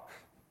rock.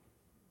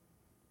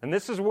 And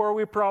this is where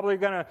we're probably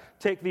going to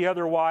take the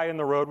other Y in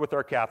the road with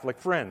our Catholic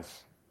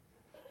friends.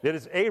 It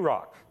is a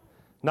rock,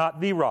 not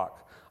the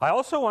rock. I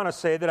also want to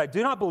say that I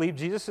do not believe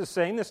Jesus is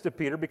saying this to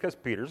Peter because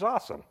Peter's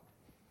awesome.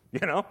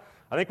 I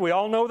think we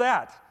all know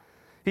that.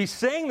 He's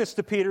saying this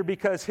to Peter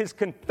because his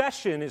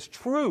confession is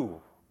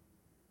true.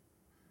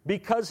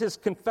 Because his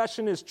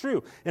confession is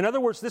true. In other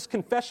words, this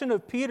confession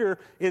of Peter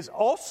is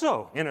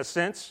also, in a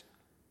sense,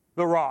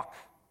 the rock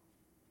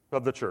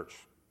of the church.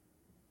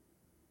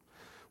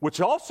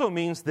 Which also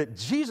means that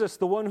Jesus,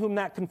 the one whom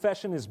that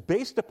confession is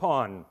based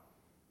upon,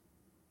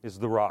 is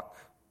the rock,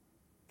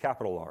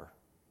 capital R,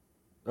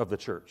 of the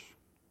church.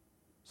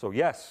 So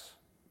yes,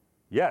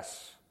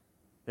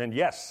 and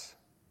yes.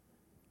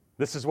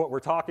 This is what we're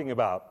talking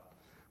about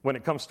when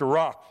it comes to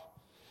rock.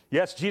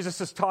 Yes,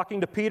 Jesus is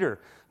talking to Peter.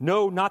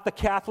 No, not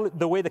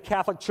the way the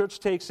Catholic Church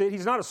takes it.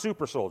 He's not a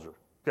super soldier,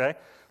 okay?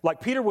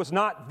 Like Peter was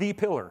not the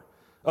pillar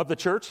of the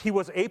church. He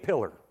was a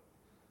pillar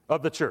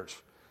of the church.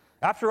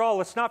 After all,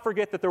 let's not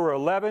forget that there were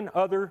 11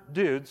 other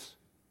dudes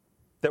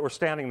that were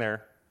standing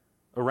there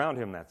around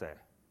him that day.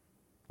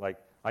 Like,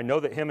 I know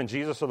that him and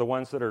Jesus are the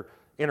ones that are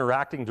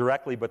interacting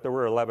directly, but there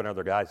were 11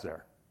 other guys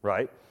there,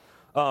 right?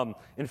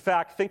 In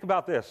fact, think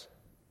about this.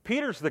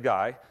 Peter's the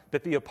guy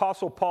that the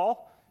Apostle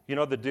Paul, you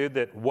know, the dude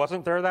that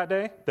wasn't there that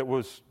day, that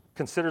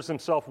considers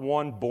himself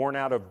one born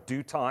out of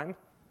due time,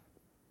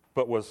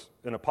 but was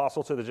an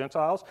apostle to the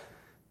Gentiles.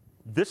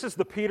 This is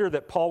the Peter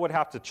that Paul would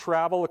have to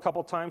travel a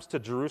couple times to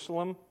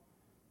Jerusalem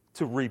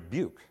to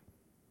rebuke,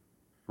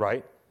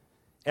 right?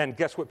 And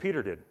guess what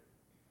Peter did?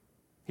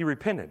 He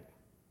repented.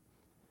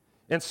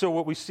 And so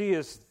what we see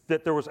is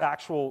that there was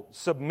actual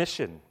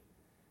submission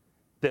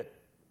that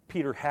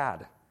Peter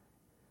had.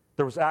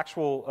 There was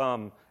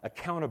actual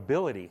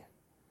accountability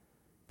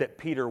that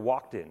Peter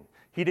walked in.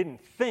 He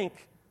didn't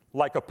think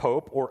like a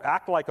pope or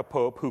act like a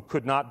pope who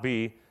could not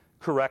be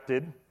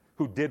corrected,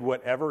 who did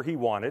whatever he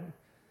wanted.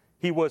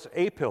 He was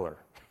a pillar.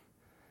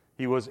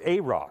 He was a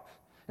rock.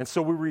 And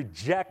so we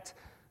reject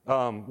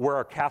where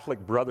our Catholic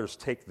brothers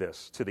take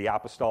this to the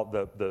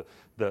apostolic,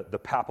 the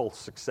papal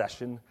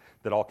succession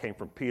that all came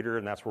from Peter,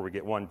 and that's where we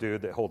get one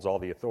dude that holds all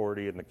the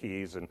authority and the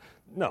keys. And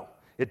no,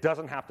 it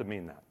doesn't have to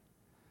mean that.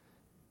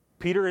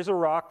 Peter is a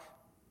rock.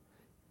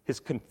 His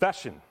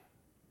confession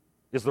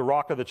is the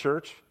rock of the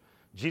church.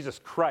 Jesus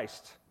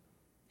Christ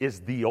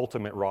is the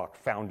ultimate rock,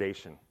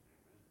 foundation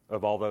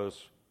of all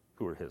those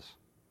who are his.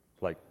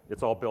 Like,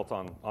 it's all built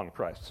on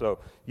Christ. So,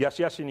 yes,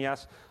 and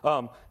yes.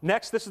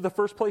 Next, this is the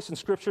first place in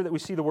Scripture that we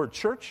see the word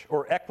church,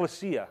 or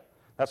ecclesia.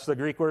 That's the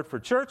Greek word for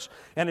church,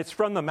 and it's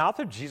from the mouth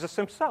of Jesus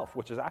himself,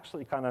 which is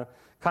actually kind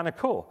of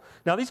cool.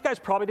 Now, these guys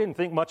probably didn't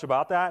think much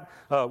about that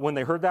when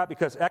they heard that,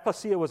 because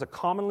ecclesia was a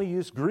commonly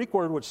used Greek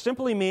word, which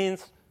simply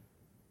means,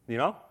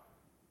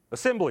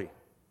 assembly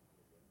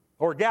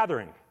or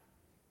gathering,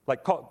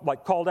 like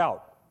called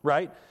out,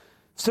 right?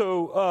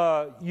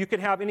 So you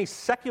can have any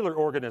secular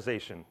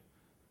organization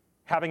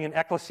having an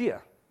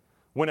ecclesia.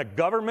 When a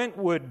government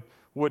would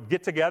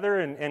get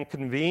together and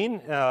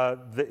convene,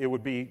 it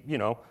would be,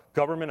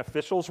 government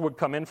officials would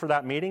come in for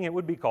that meeting. It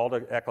would be called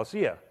an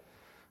ecclesia.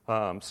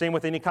 Same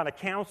with any kind of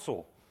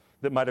council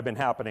that might have been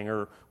happening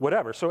or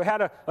whatever. So it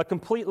had a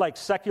complete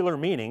secular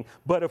meaning.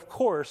 But of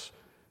course,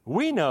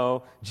 we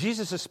know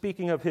Jesus is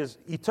speaking of his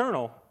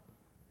eternal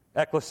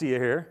ecclesia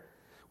here,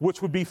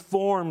 which would be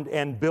formed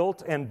and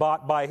built and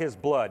bought by his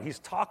blood. He's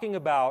talking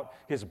about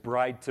his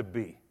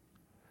bride-to-be.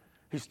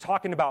 He's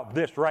talking about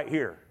this right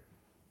here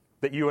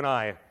that you and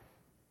I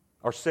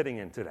are sitting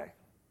in today,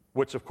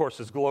 which, of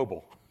course, is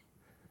global.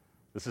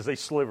 This is a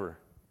sliver,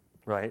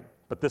 right?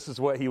 But this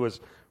is what he was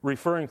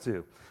referring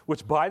to,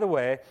 which, by the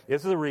way,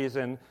 is the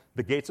reason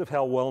the gates of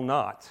hell will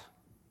not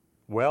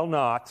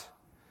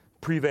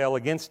prevail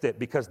against it,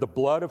 because the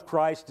blood of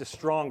Christ is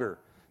stronger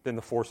than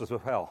the forces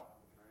of hell.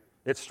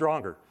 It's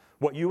stronger.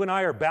 What you and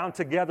I are bound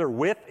together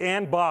with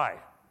and by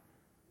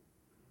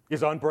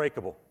is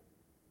unbreakable.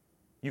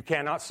 You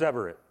cannot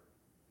sever it.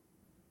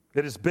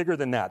 It is bigger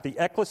than that. The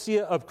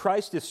ecclesia of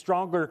Christ is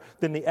stronger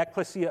than the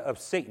ecclesia of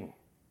Satan.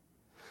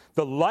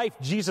 The life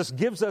Jesus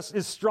gives us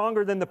is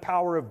stronger than the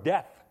power of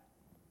death.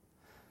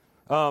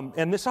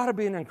 And this ought to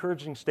be an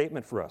encouraging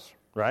statement for us,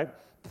 right?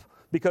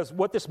 Because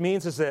what this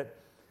means is that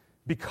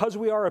because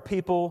we are a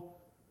people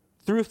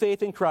through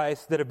faith in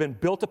Christ that have been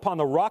built upon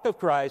the rock of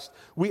Christ,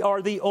 we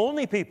are the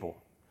only people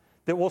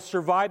that will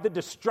survive the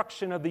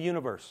destruction of the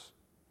universe.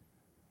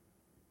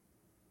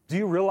 Do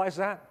you realize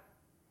that?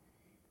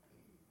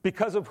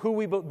 Because of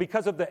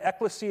because of the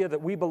ecclesia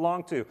that we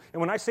belong to. And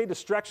when I say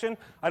destruction,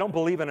 I don't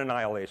believe in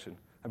annihilation.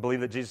 I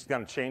believe that Jesus is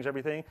going to change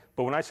everything.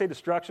 But when I say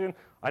destruction,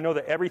 I know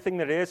that everything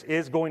that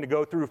is going to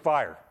go through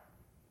fire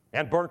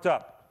and burnt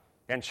up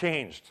and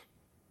changed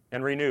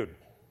and renewed.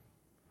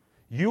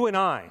 You and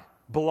I,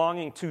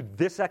 belonging to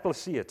this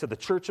ecclesia, to the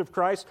church of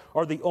Christ,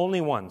 are the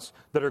only ones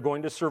that are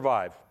going to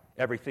survive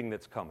everything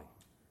that's coming.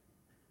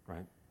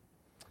 Right?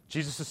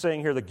 Jesus is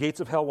saying here, the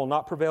gates of hell will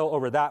not prevail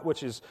over that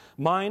which is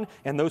mine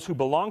and those who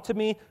belong to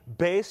me,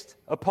 based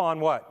upon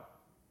what?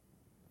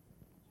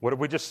 What have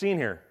we just seen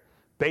here?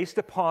 Based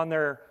upon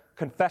their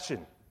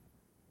confession,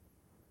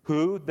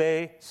 who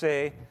they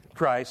say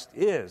Christ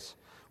is.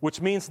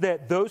 Which means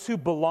that those who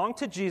belong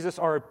to Jesus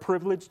are a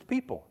privileged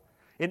people.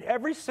 In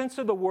every sense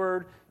of the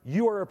word,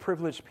 you are a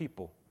privileged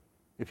people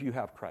if you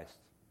have Christ.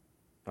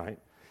 Right?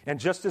 And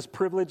just as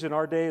privilege in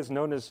our day is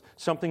known as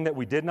something that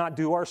we did not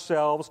do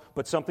ourselves,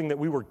 but something that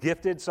we were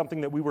gifted, something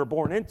that we were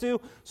born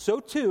into, so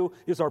too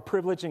is our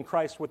privilege in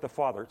Christ with the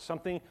Father. It's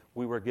something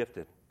we were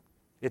gifted.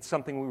 It's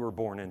something we were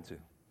born into.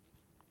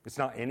 It's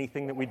not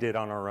anything that we did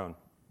on our own.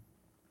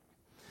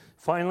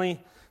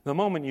 Finally, the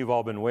moment you've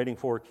all been waiting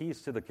for,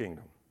 keys to the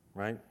kingdom,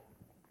 right?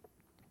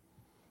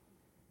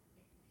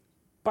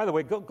 By the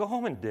way, go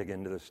home and dig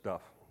into this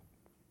stuff.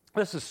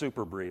 This is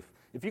super brief.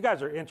 If you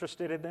guys are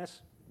interested in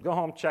this, go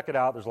home, check it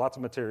out. There's lots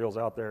of materials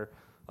out there.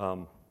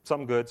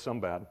 Some good, some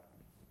bad.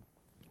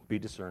 Be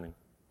discerning.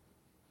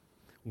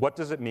 What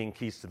does it mean,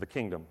 keys to the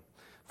kingdom?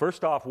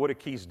 First off, what do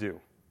keys do?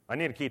 I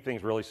need to keep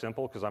things really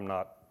simple because I'm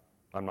not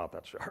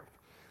that sharp.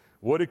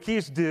 What do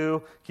keys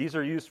do? Keys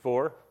are used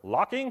for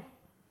locking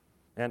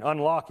and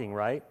unlocking,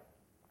 right?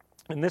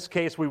 In this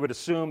case, we would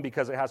assume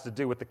because it has to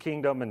do with the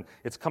kingdom and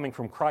it's coming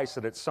from Christ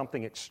that it's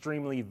something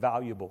extremely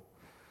valuable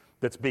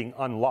that's being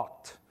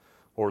unlocked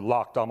or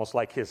locked, almost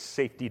like his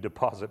safety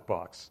deposit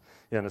box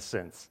in a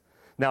sense.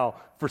 Now,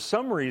 for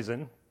some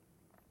reason,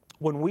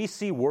 when we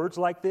see words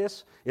like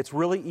this, it's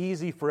really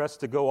easy for us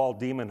to go all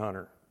demon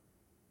hunter.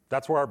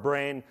 That's where our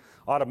brain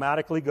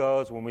automatically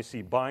goes when we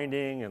see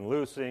binding and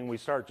loosing. We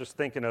start just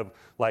thinking of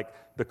like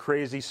the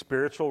crazy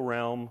spiritual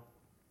realm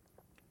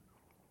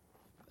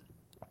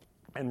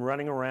and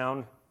running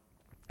around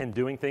and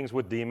doing things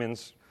with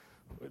demons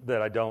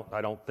that I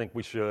don't think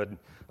we should.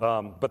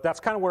 But that's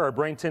kind of where our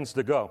brain tends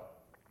to go.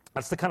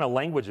 That's the kind of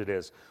language it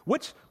is,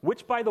 which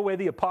by the way,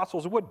 the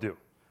apostles would do.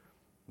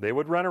 They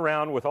would run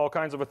around with all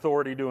kinds of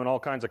authority, doing all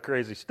kinds of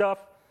crazy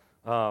stuff.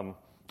 And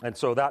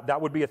so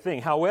that would be a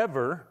thing.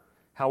 However,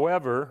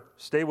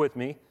 stay with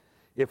me,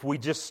 if we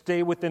just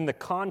stay within the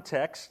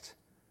context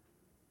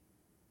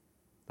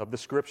of the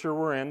scripture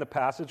we're in, the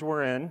passage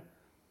we're in,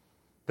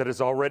 that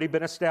has already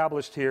been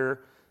established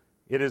here,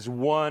 it is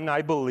one,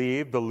 I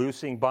believe, the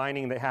loosing,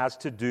 binding that has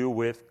to do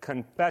with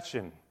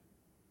confession.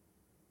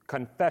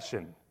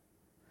 Confession.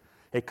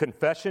 A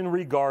confession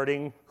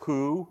regarding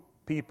who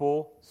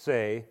people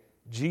say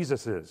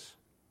Jesus is.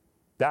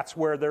 That's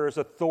where there is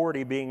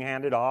authority being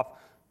handed off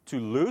to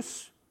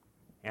loose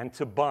and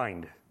to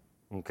bind.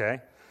 Okay?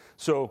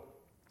 So,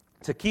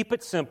 to keep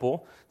it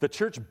simple, the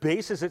church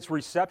bases its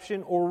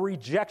reception or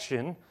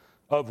rejection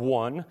of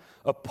one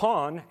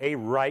upon a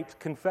right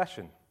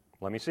confession.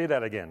 Let me say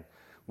that again.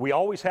 We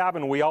always have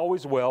and we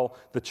always will.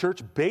 The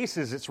church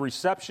bases its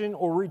reception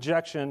or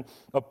rejection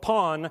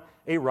upon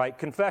a right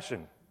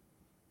confession.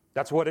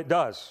 That's what it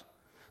does.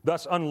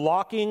 Thus,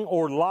 unlocking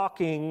or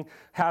locking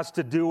has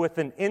to do with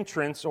an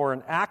entrance or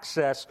an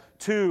access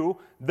to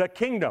the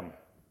kingdom,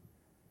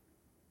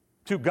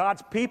 to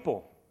God's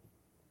people,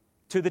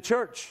 to the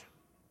church.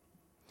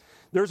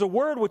 There's a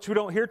word which we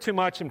don't hear too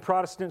much in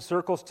Protestant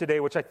circles today,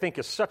 which I think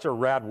is such a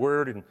rad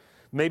word, and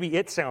maybe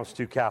it sounds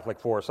too Catholic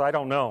for us. I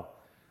don't know.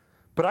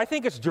 But I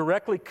think it's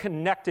directly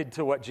connected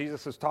to what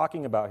Jesus is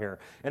talking about here,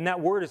 and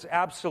that word is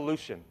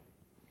absolution.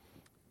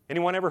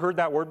 Anyone ever heard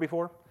that word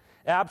before?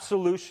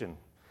 Absolution.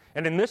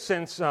 And in this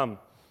sense,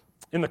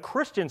 in the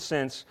Christian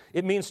sense,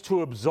 it means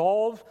to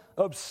absolve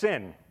of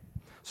sin.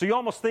 So you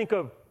almost think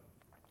of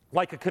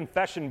like a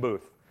confession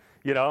booth,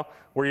 you know,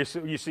 where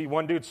you see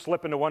one dude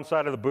slip into one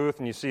side of the booth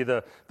and you see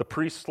the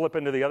priest slip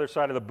into the other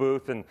side of the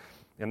booth and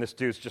this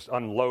dude's just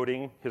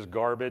unloading his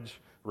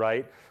garbage,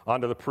 right,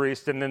 onto the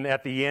priest. And then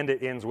at the end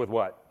it ends with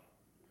what?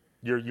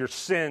 Your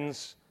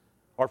sins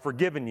are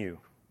forgiven you.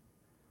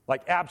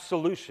 Like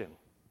absolution.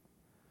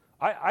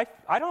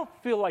 I don't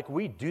feel like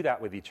we do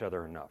that with each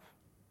other enough.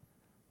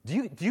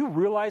 Do you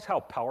realize how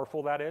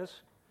powerful that is?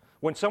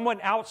 When someone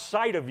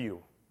outside of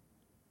you,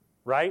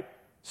 right?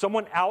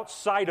 Someone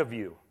outside of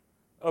you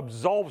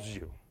absolves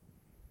you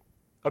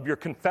of your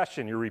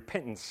confession, your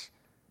repentance,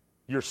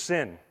 your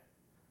sin.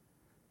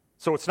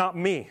 So it's not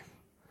me.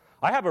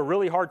 I have a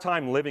really hard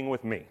time living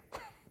with me.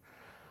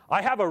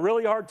 I have a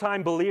really hard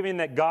time believing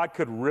that God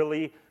could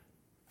really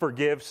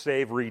forgive,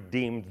 save,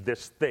 redeem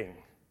this thing.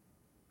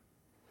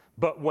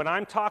 But when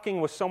I'm talking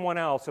with someone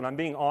else and I'm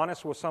being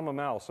honest with someone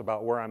else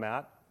about where I'm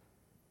at,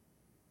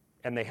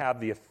 and they have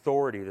the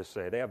authority to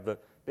say, they have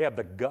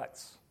the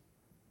guts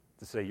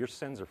to say, your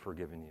sins are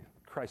forgiven you.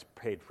 Christ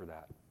paid for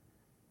that.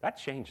 That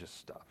changes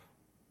stuff.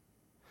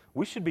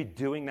 We should be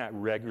doing that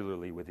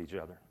regularly with each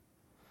other.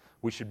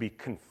 We should be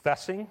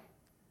confessing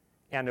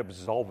and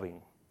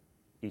absolving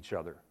each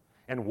other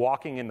and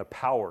walking in the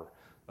power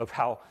of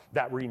how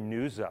that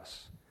renews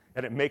us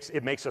and it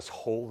makes us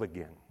whole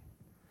again.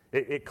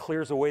 It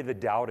clears away the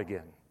doubt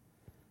again.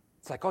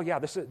 It's like, oh yeah,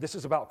 this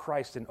is about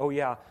Christ, and oh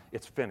yeah,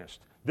 it's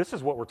finished. This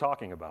is what we're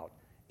talking about.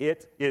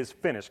 It is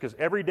finished. Because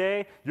every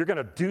day you're going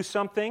to do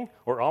something,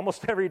 or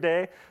almost every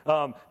day,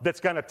 that's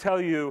going to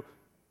tell you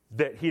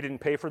that he didn't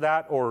pay for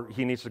that, or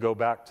he needs to go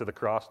back to the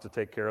cross to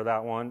take care of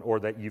that one, or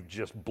that you've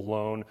just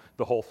blown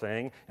the whole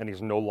thing, and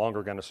he's no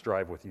longer going to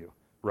strive with you.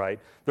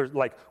 Right?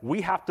 We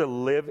have to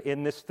live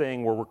in this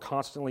thing where we're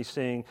constantly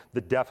seeing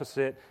the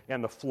deficit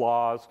and the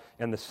flaws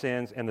and the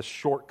sins and the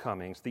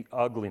shortcomings, the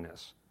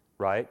ugliness,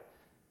 right?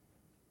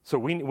 So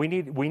we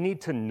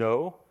need to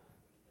know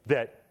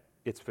that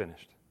it's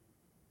finished.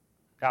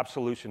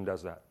 Absolution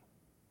does that.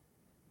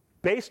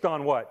 Based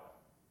on what?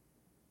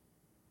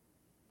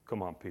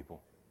 Come on,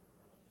 people.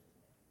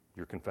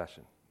 Your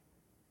confession.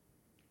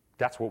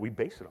 That's what we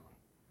base it on.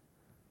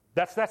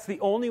 That's the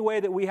only way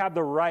that we have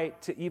the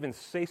right to even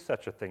say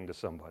such a thing to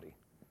somebody.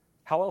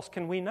 How else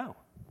can we know,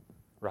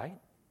 right?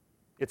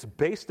 It's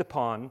based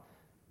upon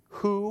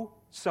who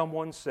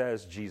someone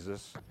says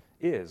Jesus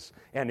is.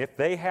 And if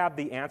they have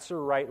the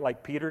answer right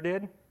like Peter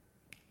did,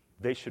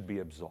 they should be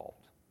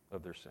absolved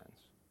of their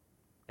sins.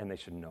 And they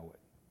should know it.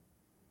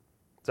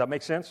 Does that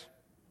make sense?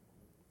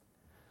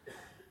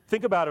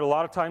 Think about it. A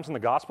lot of times in the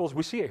Gospels,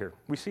 we see it here.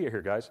 We see it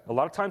here, guys. A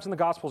lot of times in the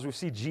Gospels, we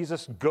see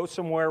Jesus go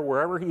somewhere,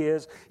 wherever he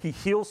is. He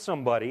heals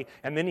somebody.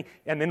 And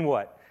then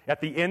what?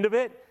 At the end of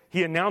it,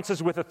 he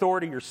announces with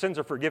authority, your sins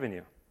are forgiven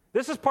you.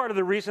 This is part of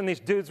the reason these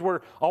dudes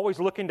were always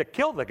looking to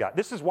kill the guy.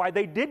 This is why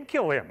they did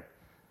kill him.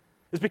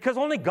 It's because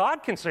only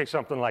God can say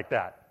something like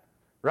that,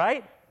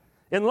 right?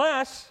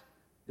 Unless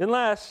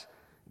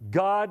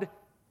God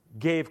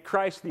gave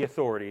Christ the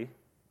authority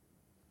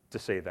to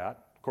say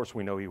that. Of course,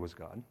 we know he was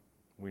God.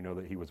 We know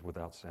that he was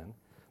without sin.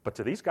 But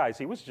to these guys,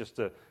 he was just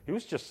a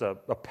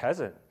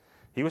peasant.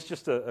 He was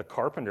just a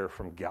carpenter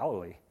from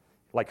Galilee.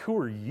 Like, who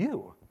are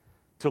you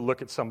to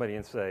look at somebody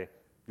and say,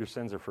 your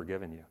sins are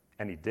forgiven you?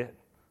 And he did.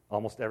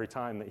 Almost every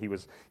time that he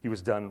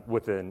was done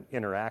with an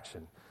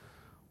interaction.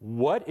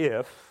 What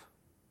if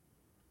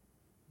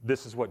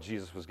this is what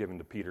Jesus was given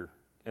to Peter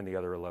and the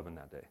other 11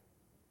 that day?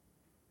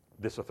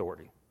 This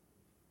authority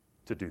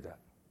to do that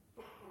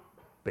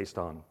based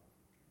on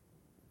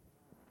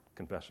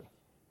confession.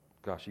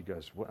 Gosh, you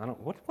guys,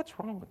 what's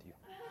wrong with you?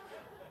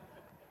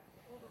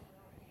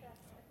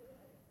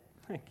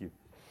 Thank you.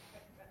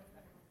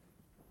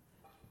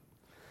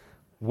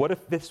 What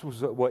if this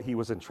was what he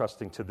was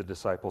entrusting to the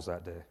disciples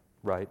that day,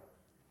 right?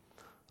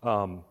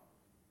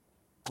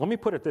 Let me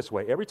put it this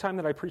way. Every time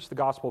that I preach the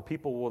gospel,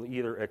 people will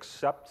either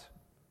accept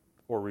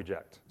or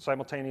reject.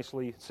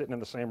 Simultaneously, sitting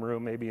in the same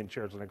room, maybe in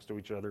chairs next to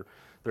each other.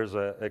 There's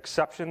an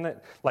exception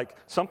that, like,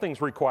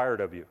 something's required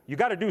of you. You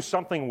got to do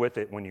something with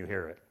it when you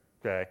hear it,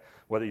 okay?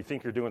 Whether you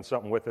think you're doing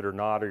something with it or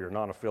not, or you're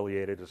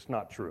non-affiliated, it's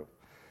not true.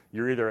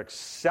 You're either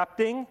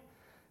accepting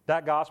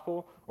that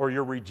gospel or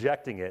you're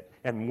rejecting it.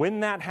 And when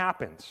that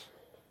happens,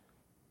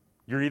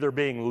 you're either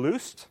being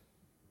loosed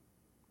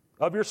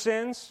of your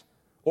sins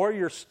or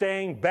you're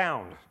staying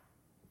bound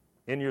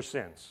in your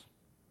sins.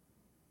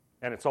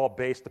 And it's all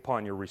based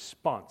upon your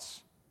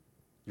response,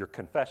 your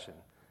confession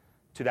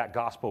to that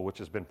gospel which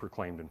has been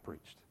proclaimed and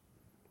preached.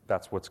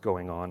 That's what's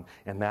going on,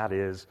 and that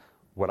is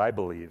what I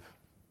believe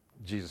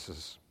Jesus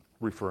is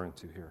referring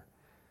to here.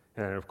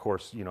 And of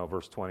course,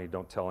 verse 20,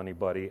 don't tell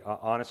anybody.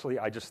 Honestly,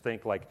 I just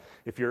think, like,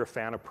 if you're a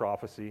fan of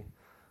prophecy,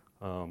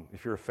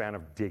 if you're a fan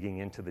of digging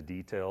into the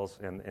details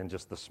and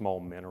just the small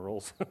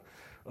minerals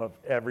of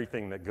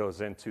everything that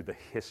goes into the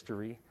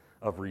history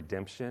of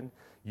redemption,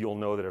 you'll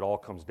know that it all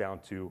comes down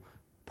to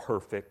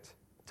perfect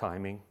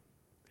timing,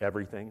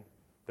 everything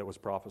that was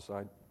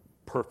prophesied.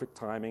 Perfect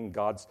timing,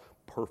 God's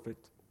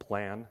perfect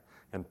plan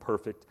and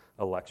perfect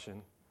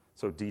election.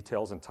 So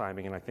details and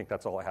timing, and I think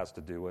that's all it has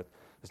to do with.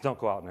 Just don't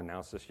go out and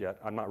announce this yet.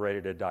 I'm not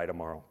ready to die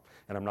tomorrow,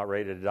 and I'm not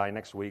ready to die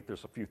next week.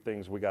 There's a few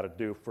things we got to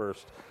do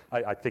first.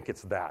 I think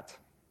it's that,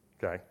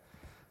 okay?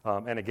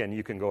 And again,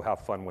 you can go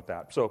have fun with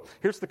that. So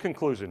here's the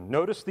conclusion.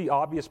 Notice the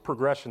obvious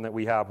progression that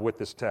we have with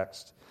this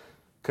text.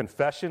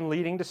 Confession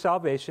leading to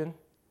salvation.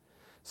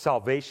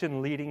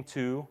 Salvation leading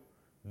to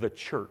the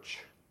church.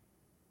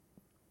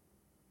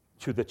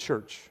 To the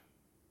church.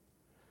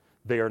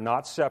 They are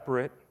not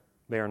separate.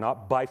 They are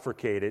not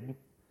bifurcated.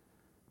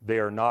 They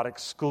are not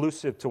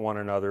exclusive to one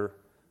another.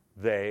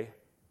 They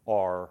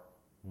are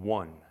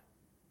one.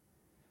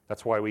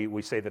 That's why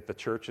we say that the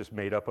church is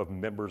made up of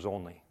members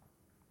only.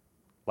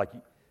 Like,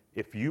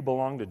 if you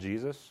belong to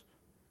Jesus,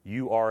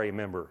 you are a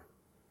member.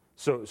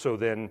 So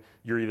then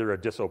you're either a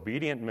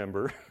disobedient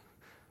member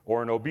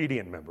or an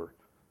obedient member.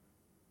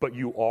 But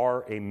you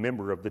are a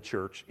member of the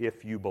church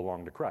if you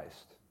belong to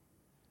Christ.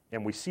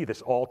 And we see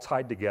this all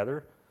tied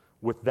together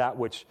with that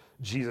which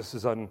Jesus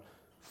is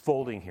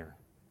unfolding here.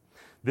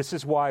 This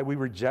is why we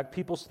reject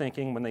people's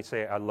thinking when they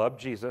say, I love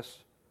Jesus,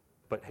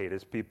 but hate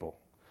his people.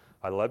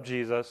 I love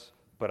Jesus,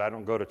 but I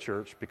don't go to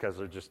church because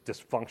they're just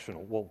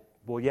dysfunctional.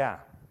 Well, yeah,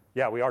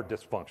 we are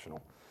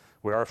dysfunctional.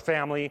 We are a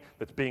family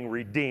that's being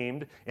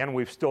redeemed, and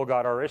we've still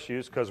got our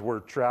issues because we're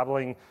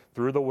traveling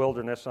through the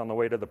wilderness on the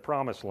way to the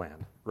promised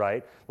land,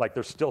 right? Like,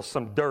 there's still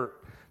some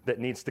dirt that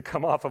needs to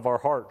come off of our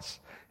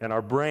hearts and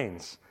our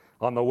brains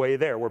on the way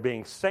there. We're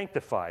being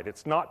sanctified.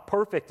 It's not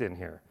perfect in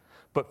here.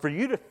 But for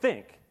you to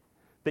think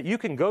that you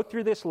can go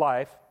through this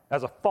life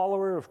as a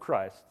follower of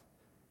Christ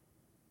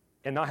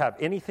and not have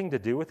anything to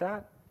do with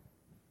that,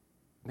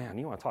 man,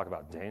 you want to talk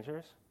about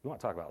dangerous? You want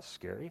to talk about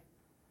scary,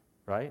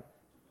 right?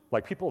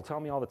 Like, people tell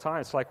me all the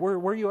time, it's like, where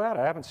are you at?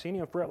 I haven't seen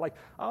you in forever. Like,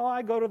 oh,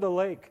 I go to the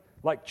lake.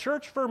 Like,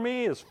 church for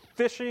me is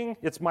fishing.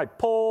 It's my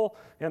pole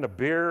and a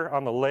beer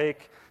on the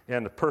lake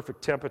and the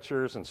perfect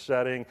temperatures and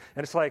setting.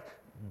 And it's like,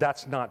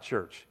 that's not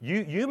church.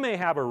 You may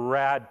have a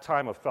rad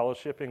time of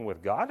fellowshipping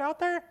with God out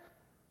there,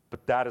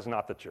 but that is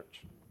not the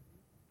church.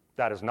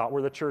 That is not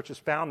where the church is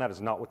found. That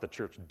is not what the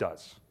church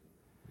does.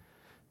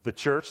 The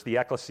church, the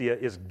ecclesia,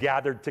 is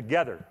gathered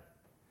together.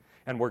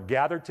 And we're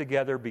gathered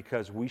together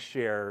because we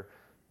share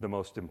the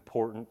most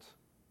important,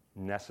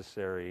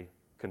 necessary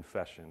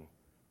confession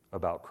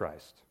about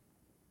Christ.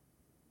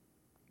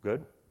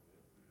 Good?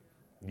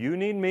 You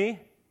need me.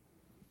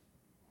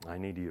 I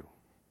need you.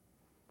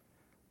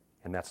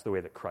 And that's the way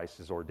that Christ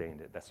has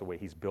ordained it. That's the way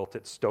he's built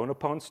it, stone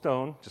upon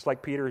stone. Just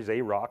like Peter, he's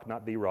a rock,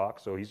 not the rock.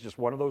 So he's just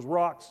one of those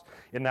rocks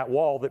in that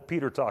wall that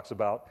Peter talks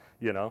about,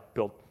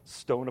 built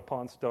stone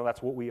upon stone.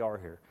 That's what we are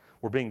here.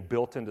 We're being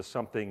built into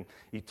something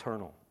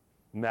eternal,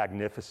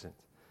 magnificent,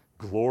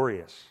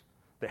 glorious,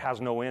 that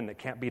has no end, that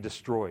can't be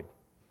destroyed,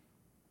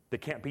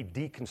 that can't be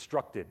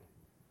deconstructed,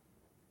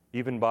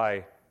 even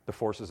by the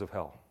forces of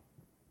hell.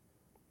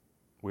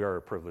 We are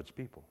a privileged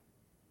people.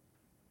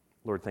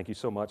 Lord, thank you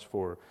so much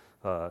for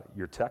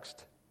your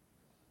text,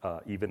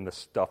 even the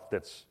stuff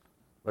that's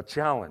a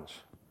challenge.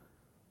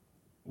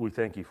 We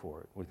thank you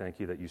for it. We thank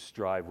you that you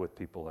strive with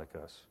people like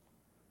us.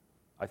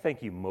 I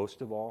thank you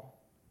most of all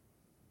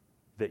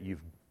that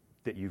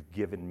you've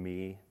given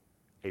me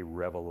a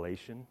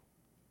revelation,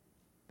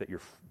 that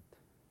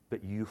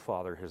you,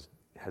 Father,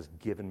 has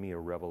given me a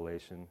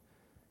revelation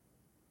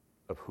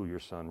of who your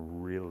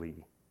Son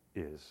really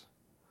is.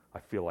 I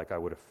feel like I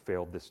would have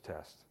failed this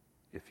test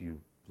if you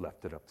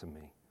left it up to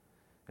me.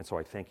 And so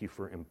I thank you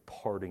for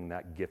imparting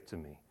that gift to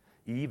me,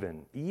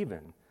 even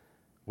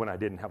when I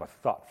didn't have a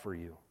thought for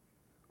you,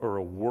 or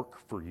a work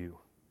for you,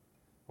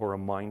 or a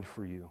mind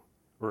for you,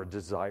 or a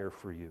desire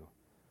for you,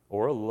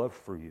 or a love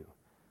for you,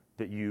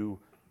 that you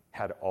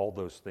had all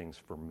those things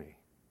for me.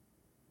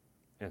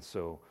 And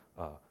so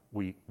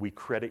we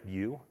credit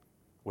you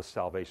with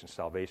salvation.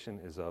 Salvation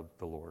is of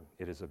the Lord.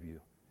 It is of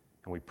you.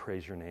 And we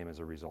praise your name as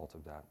a result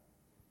of that.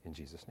 In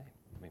Jesus' name,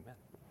 amen.